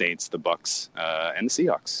 the Saints, the Bucks, and the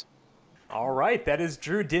Seahawks. All right, that is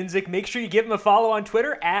Drew Dinsick. Make sure you give him a follow on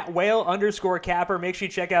Twitter at @whale_capper. Make sure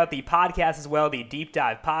you check out the podcast as well, the Deep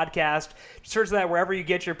Dive Podcast. Search that wherever you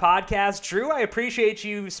get your podcast. Drew, I appreciate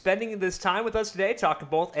you spending this time with us today, talking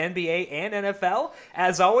both NBA and NFL.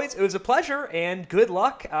 As always, it was a pleasure, and good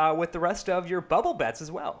luck with the rest of your bubble bets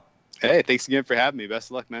as well. Hey, thanks again for having me. Best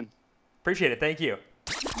of luck, man. Appreciate it. Thank you.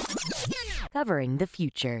 Covering the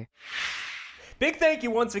future. Big thank you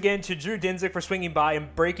once again to Drew Dinsick for swinging by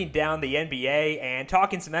and breaking down the NBA and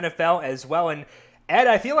talking some NFL as well. And Ed,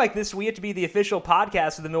 I feel like we have to be the official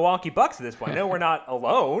podcast of the Milwaukee Bucks at this point. I know we're not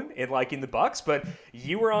alone in liking the Bucks, but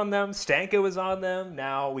you were on them, Stanko was on them.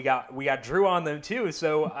 Now we got Drew on them too.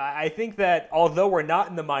 So I think that although we're not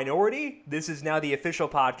in the minority, this is now the official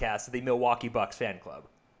podcast of the Milwaukee Bucks fan club.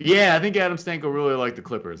 Yeah, I think Adam Stanko really liked the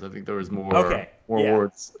Clippers. I think there was more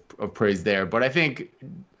words of praise there. But I think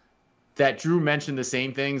that Drew mentioned the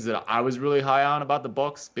same things that I was really high on about the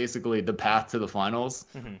Bucks, basically the path to the finals.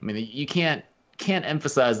 Mm-hmm. I mean, you can't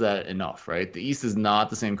emphasize that enough, right? The East is not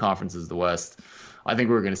the same conference as the West. I think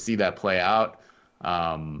we're going to see that play out.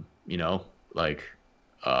 I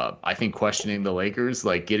think questioning the Lakers,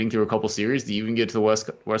 like getting through a couple series to even get to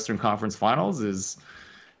the Western Conference Finals is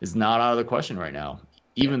not out of the question right now,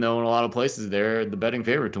 even though in a lot of places they're the betting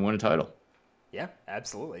favorite to win a title. Yeah,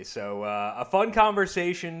 absolutely. So a fun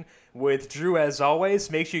conversation with Drew as always.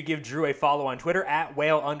 Make sure you give Drew a follow on Twitter at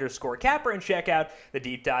 @whale_capper and check out the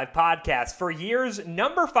Deep Dive Podcast. For years,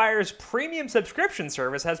 numberFire's premium subscription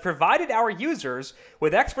service has provided our users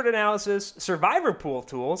with expert analysis, survivor pool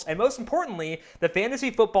tools, and most importantly, the fantasy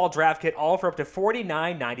football draft kit, all for up to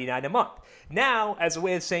 $49.99 a month. Now, as a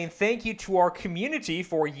way of saying thank you to our community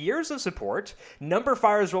for years of support,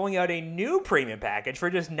 numberFire is rolling out a new premium package for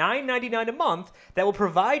just $9.99 a month that will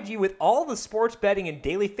provide you with all the sports betting and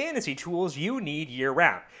daily fantasy tools you need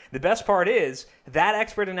year-round. The best part is that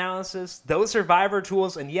expert analysis, those survivor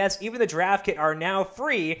tools, and yes, even the draft kit are now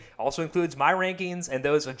free. Also includes my rankings and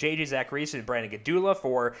those of JJ Zachariason and Brandon Gadula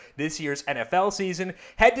for this year's NFL season.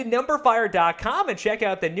 Head to numberFire.com and check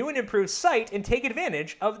out the new and improved site and take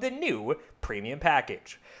advantage of the new premium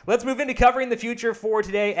package. Let's move into covering the future for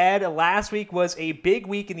today, Ed. Last week was a big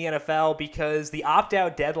week in the NFL because the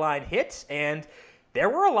opt-out deadline hit, and there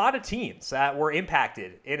were a lot of teams that were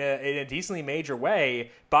impacted in a decently major way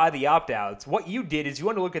by the opt-outs. What you did is you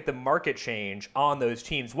want to look at the market change on those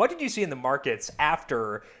teams. What did you see in the markets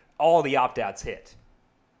after all the opt-outs hit?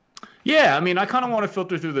 Yeah, I mean, I kind of want to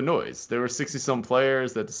filter through the noise. There were 60-some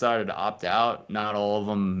players that decided to opt out. Not all of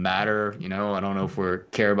them matter. I don't know if we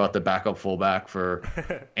care about the backup fullback for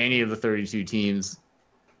any of the 32 teams.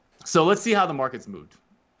 So let's see how the market's moved.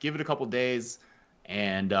 Give it a couple days,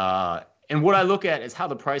 and what I look at is how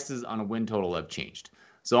the prices on a win total have changed.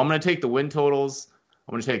 So I'm going to take the win totals.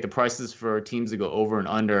 I'm going to take the prices for teams to go over and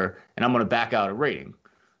under, and I'm going to back out a rating.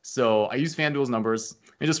 So I use FanDuel's numbers.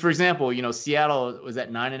 And just for example, Seattle was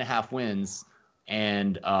at 9.5 wins,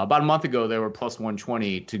 and about a month ago they were plus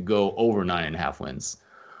 120 to go over 9.5 wins.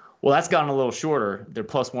 Well, that's gotten a little shorter. They're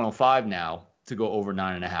plus 105 now to go over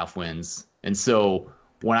 9.5 wins. And so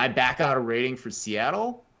when I back out a rating for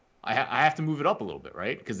Seattle, I have to move it up a little bit,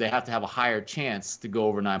 right? Because they have to have a higher chance to go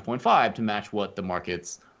over 9.5 to match what the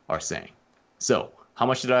markets are saying. So how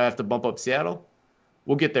much did I have to bump up Seattle?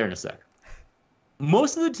 We'll get there in a sec.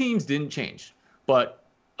 Most of the teams didn't change, but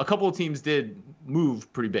a couple of teams did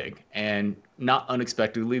move pretty big. And not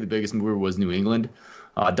unexpectedly, the biggest mover was New England.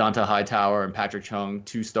 Donta Hightower and Patrick Chung,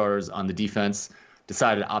 2 starters on the defense,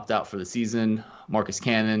 decided to opt out for the season. Marcus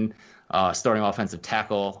Cannon, starting offensive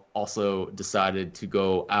tackle, also decided to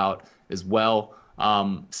go out as well.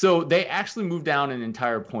 So they actually moved down an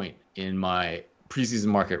entire point in my preseason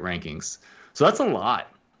market rankings. So that's a lot.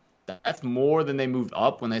 That's more than they moved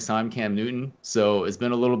up when they signed Cam Newton. So it's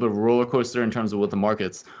been a little bit of a roller coaster in terms of what the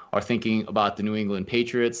markets are thinking about the New England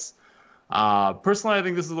Patriots. Personally, I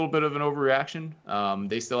think this is a little bit of an overreaction.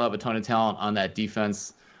 They still have a ton of talent on that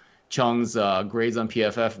defense. Chung's grades on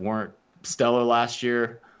PFF weren't stellar last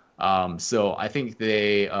year. So I think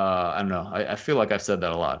they, I don't know. I feel like I've said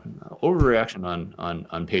that a lot. Overreaction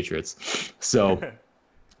on Patriots. So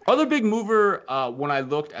other big mover when I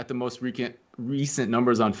looked at the most recent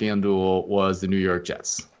numbers on FanDuel was the New York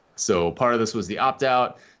Jets. So part of this was the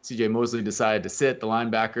opt-out. CJ Mosley decided to sit, the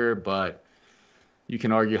linebacker, but you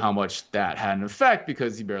can argue how much that had an effect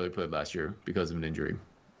because he barely played last year because of an injury.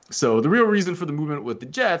 So the real reason for the movement with the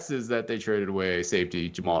Jets is that they traded away safety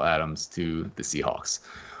Jamal Adams to the Seahawks.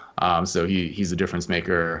 So he's a difference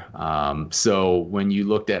maker. So when you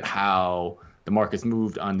looked at how the markets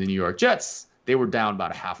moved on the New York Jets, they were down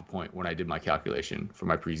about 0.5 point when I did my calculation for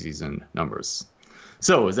my preseason numbers.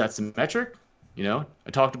 So is that symmetric? I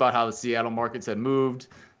talked about how the Seattle markets had moved.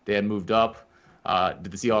 They had moved up.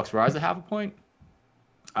 Did the Seahawks rise 0.5 point?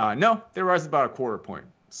 No, they rise about 1/4 point.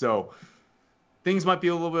 So things might be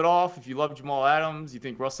a little bit off. If you love Jamal Adams, you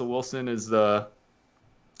think Russell Wilson is the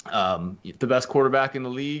best quarterback in the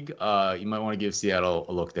league, you might want to give Seattle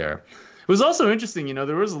a look there. It was also interesting,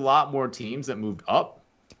 there was a lot more teams that moved up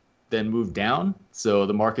than moved down. So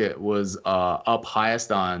the market was up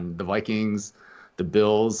highest on the Vikings, the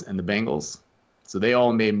Bills, and the Bengals. So they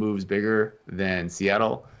all made moves bigger than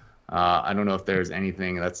Seattle. I don't know if there's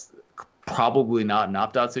anything that's probably not an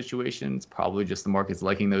opt-out situation. It's probably just the market's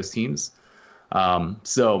liking those teams. You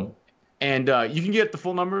can get the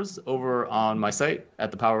full numbers over on my site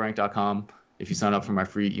at thepowerrank.com. If you sign up for my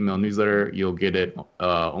free email newsletter, you'll get it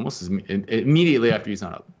almost immediately after you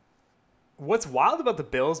sign up. What's wild about the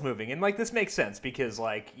Bills moving, and this makes sense because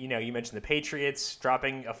you mentioned the Patriots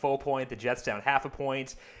dropping a full point, the Jets down 0.5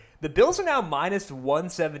 point. The Bills are now minus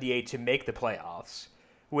 178 to make the playoffs,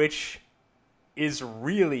 which is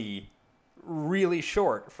really, really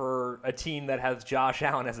short for a team that has Josh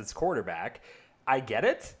Allen as its quarterback. I get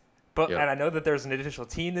it, and I know that there's an additional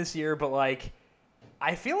team this year, but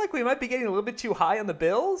I feel like we might be getting a little bit too high on the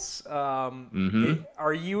Bills.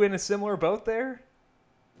 Are you in a similar boat there?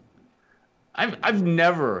 I've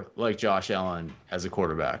never liked Josh Allen as a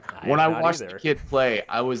quarterback. When I watched the kid play,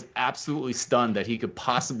 I was absolutely stunned that he could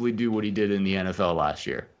possibly do what he did in the NFL last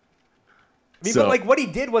year. But what he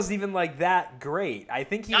did wasn't even that great. I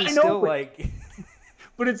think he was still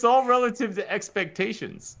But it's all relative to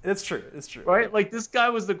expectations. That's true. That's true. Right? This guy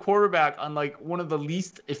was the quarterback on one of the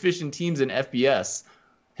least efficient teams in FBS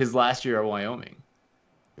his last year at Wyoming.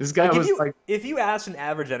 This guy if you asked an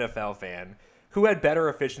average NFL fan who had better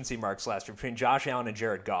efficiency marks last year between Josh Allen and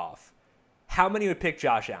Jared Goff, how many would pick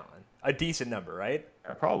Josh Allen? A decent number, right?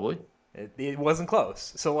 Yeah, probably. It wasn't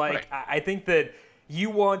close. So, right. I think that you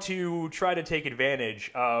want to try to take advantage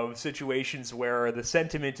of situations where the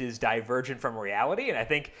sentiment is divergent from reality. And I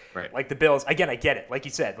think, the Bills, again, I get it. Like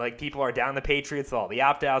you said, people are down the Patriots, all the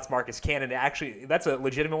opt-outs, Marcus Cannon. Actually, that's a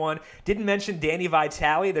legitimate one. Didn't mention Danny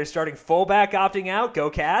Vitale. They're starting fullback opting out. Go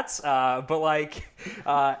Cats. I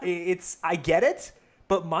get it.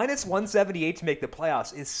 But minus 178 to make the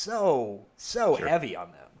playoffs is so heavy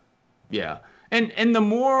on them. Yeah. And the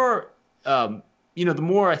more... the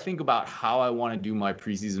more I think about how I want to do my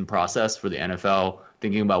preseason process for the NFL,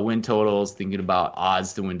 thinking about win totals, thinking about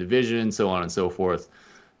odds to win division, so on and so forth,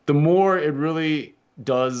 the more it really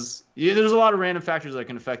does. There's a lot of random factors that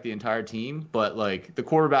can affect the entire team, but the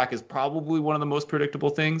quarterback is probably one of the most predictable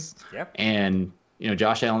things. Yeah. And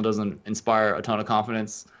Josh Allen doesn't inspire a ton of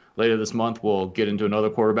confidence. Later this month, we'll get into another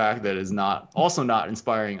quarterback that is not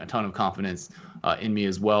inspiring a ton of confidence in me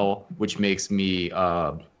as well, which makes me,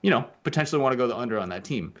 potentially want to go the under on that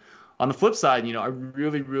team. On the flip side, I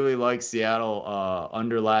really, really like Seattle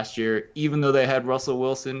under last year, even though they had Russell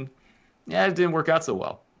Wilson. Yeah, it didn't work out so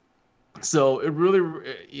well. So it really,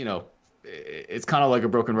 it's kind of like a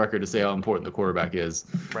broken record to say how important the quarterback is.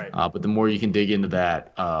 Right. But the more you can dig into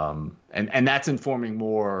that, and that's informing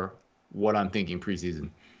more what I'm thinking preseason.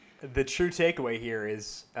 The true takeaway here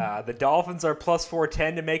is the Dolphins are plus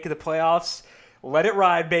 410 to make the playoffs. Let it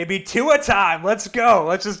ride, baby. 2 a time. Let's go.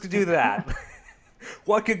 Let's just do that.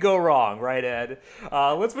 What could go wrong, right, Ed?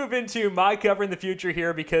 Let's move into my covering the future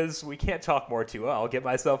here because we can't talk more too well. I'll get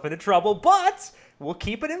myself into trouble, but we'll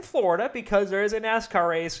keep it in Florida because there is a NASCAR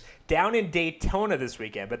race down in Daytona this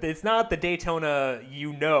weekend. But it's not the Daytona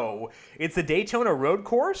it's the Daytona road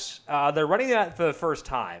course. They're running that for the first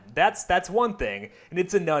time. That's one thing, and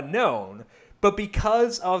it's an unknown. But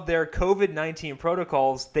because of their COVID-19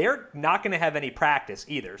 protocols, they're not going to have any practice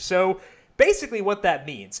either. So basically what that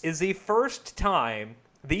means is the first time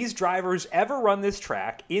these drivers ever run this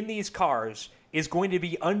track in these cars is going to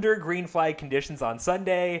be under green flag conditions on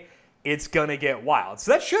Sunday. It's going to get wild.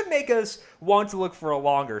 So that should make us want to look for a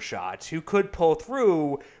longer shot who could pull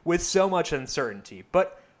through with so much uncertainty.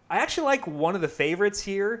 But I actually like one of the favorites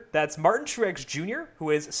here. That's Martin Truex Jr., who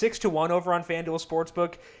is 6-1 over on FanDuel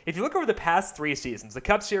Sportsbook. If you look over the past 3 seasons, the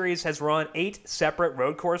Cup Series has run 8 separate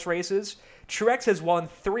road course races. Truex has won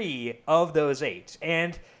 3 of those 8,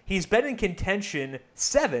 and he's been in contention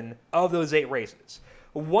 7 of those 8 races.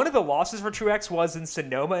 one of the losses for Truex was in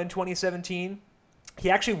Sonoma in 2017. He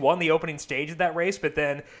actually won the opening stage of that race, but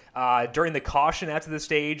then during the caution after the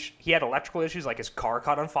stage, he had electrical issues, like his car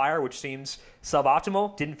caught on fire, which seems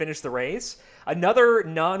suboptimal. Didn't finish the race. Another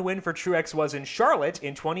non-win for Truex was in Charlotte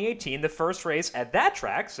in 2018, the first race at that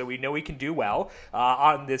track, so we know he can do well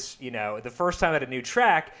on this, the first time at a new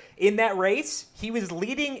track. In that race, he was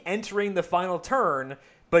leading entering the final turn,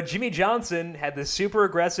 but Jimmy Johnson had this super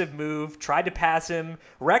aggressive move, tried to pass him,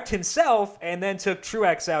 wrecked himself, and then took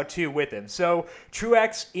Truex out too with him. So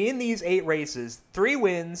Truex in these 8 races, 3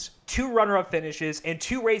 wins, 2 runner-up finishes, and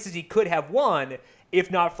 2 races he could have won if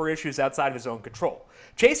not for issues outside of his own control.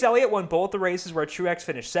 Chase Elliott won both the races where Truex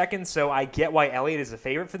finished second, so I get why Elliott is a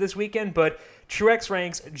favorite for this weekend, but Truex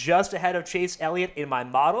ranks just ahead of Chase Elliott in my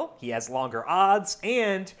model. He has longer odds,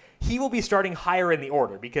 and he will be starting higher in the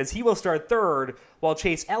order because he will start 3rd while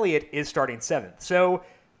Chase Elliott is starting 7th. So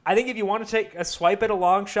I think if you want to take a swipe at a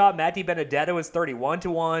long shot, Matt DiBenedetto is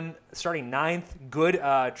 31-1, starting 9th. Good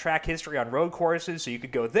track history on road courses, so you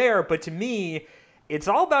could go there. But to me, it's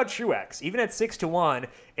all about Truex, even at 6-1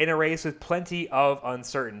 in a race with plenty of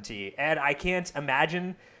uncertainty. And I can't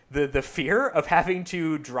imagine the fear of having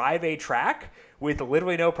to drive a track with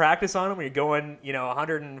literally no practice on them when you're going,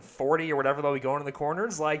 140 or whatever they'll be going in the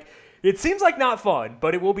corners. Like, it seems like not fun,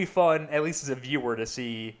 but it will be fun, at least as a viewer, to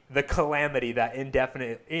see the calamity that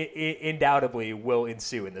undoubtedly will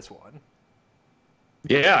ensue in this one.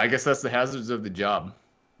 Yeah, I guess that's the hazards of the job.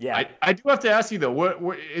 Yeah, I do have to ask you though.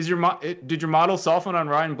 What is did your model soften on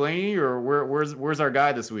Ryan Blaney, or where's our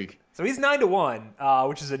guy this week? So he's 9-1,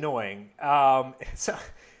 which is annoying. Well,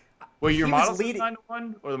 your model says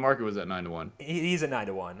 9-1, or the market was at 9-1? He's at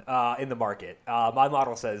 9-1 in the market. My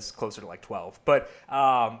model says closer to like 12. But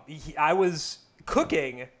I was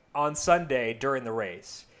cooking on Sunday during the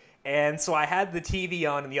race, and so I had the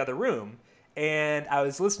TV on in the other room, and I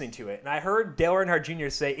was listening to it, and I heard Dale Earnhardt Jr.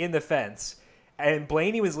 say "in the fence." And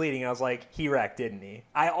Blaney was leading. I was like, he wrecked, didn't he?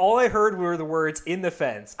 All I heard were the words "in the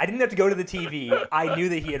fence." I didn't have to go to the TV. I knew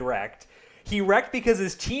that he had wrecked. He wrecked because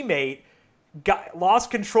his teammate lost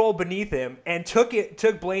control beneath him and took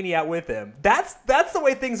Blaney out with him. That's the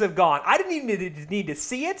way things have gone. I didn't even need to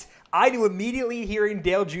see it. I knew immediately hearing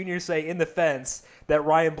Dale Jr. say "in the fence" that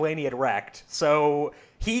Ryan Blaney had wrecked. So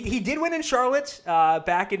he did win in Charlotte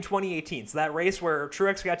back in 2018. So that race where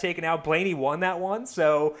Truex got taken out, Blaney won that one.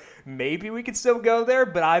 So maybe we could still go there,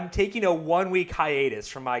 but I'm taking a 1-week hiatus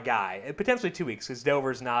from my guy. Potentially 2 weeks because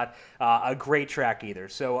Dover's not a great track either.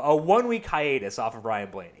 So a 1-week hiatus off of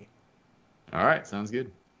Ryan Blaney. All right, sounds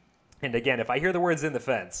good. And again, if I hear the words "in the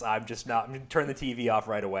fence," I'm going to turn the TV off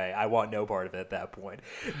right away. I want no part of it at that point.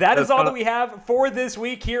 That is all that we have for this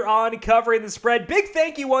week here on Covering the Spread. Big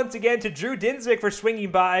thank you once again to Drew Dinsick for swinging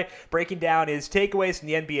by, breaking down his takeaways from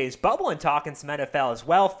the NBA's bubble and talking some NFL as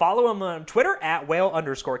well. Follow him on Twitter at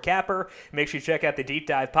 @whale_capper. Make sure you check out the Deep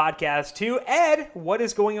Dive podcast too. Ed, what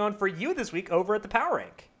is going on for you this week over at the Power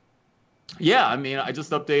Rank? Yeah, I mean, I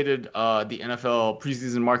just updated the NFL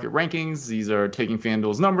preseason market rankings. These are taking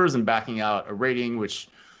FanDuel's numbers and backing out a rating, which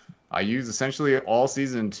I use essentially all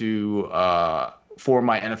season for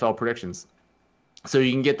my NFL predictions. So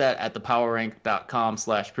you can get that at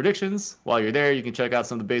thepowerrank.com/predictions. While you're there, you can check out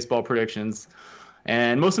some of the baseball predictions.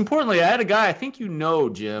 And most importantly, I had a guy I think you know,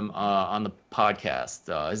 Jim, on the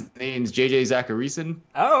podcast. His name's JJ Zacharyson.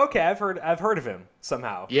 Oh, okay. I've heard of him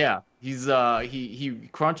somehow. Yeah, he's he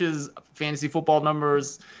crunches fantasy football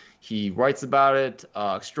numbers. He writes about it.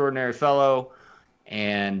 Extraordinary fellow.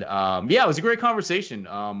 And it was a great conversation.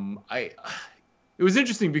 It was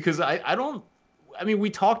interesting because we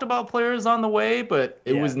talked about players on the way, but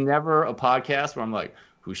it was never a podcast where I'm like,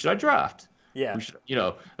 who should I draft? Yeah. Who should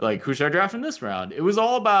I draft in this round? It was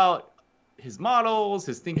all about his models,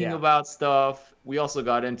 his thinking about stuff. We also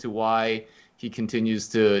got into why he continues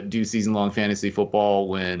to do season-long fantasy football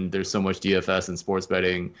when there's so much DFS and sports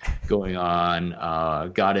betting going on.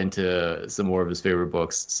 Got into some more of his favorite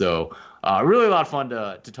books. So really a lot of fun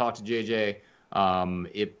to talk to JJ.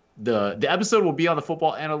 The episode will be on the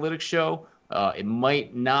Football Analytics Show. It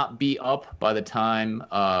might not be up by the time,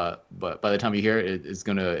 but by the time you hear it,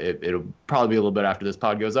 it'll probably be a little bit after this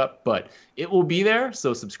pod goes up. But it will be there,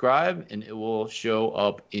 so subscribe, and it will show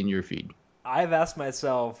up in your feed. I've asked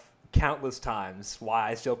myself countless times why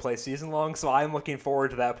I still play season long, so I'm looking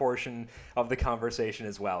forward to that portion of the conversation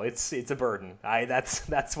as well. It's a burden.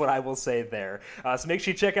 That's what I will say there. So make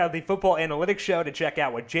sure you check out the Football Analytics Show to check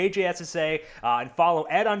out what JJ has to say, and follow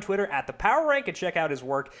Ed on Twitter at The Power Rank, and check out his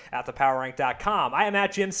work at thepowerrank.com. I am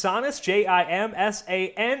at Jim Sannes, JimSannes.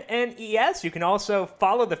 You can also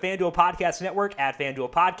follow the FanDuel Podcast Network at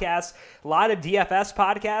FanDuel Podcasts. A lot of DFS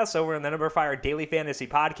podcasts over in the numberFire Daily Fantasy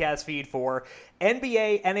Podcast feed for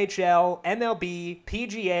NBA, NHL, MLB,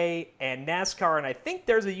 PGA, and NASCAR, and I think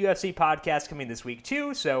there's a UFC podcast coming this week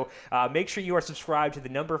too, so make sure you are subscribed to the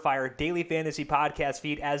numberFire Daily Fantasy Podcast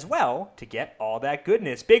feed as well to get all that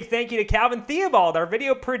goodness. Big thank you to Calvin Theobald, our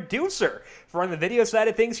video producer, for on the video side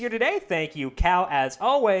of things here today. Thank you, Cal, as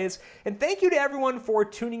always, and thank you to everyone for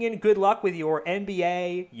tuning in. Good luck with your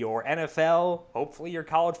NBA, your NFL, hopefully your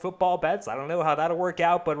college football bets. I don't know how that'll work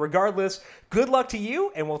out, but regardless, good luck to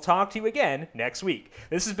you, and we'll talk to you again next week.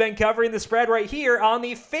 This has been Covering the Spread right here on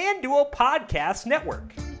the FanDuel Podcast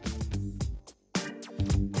Network.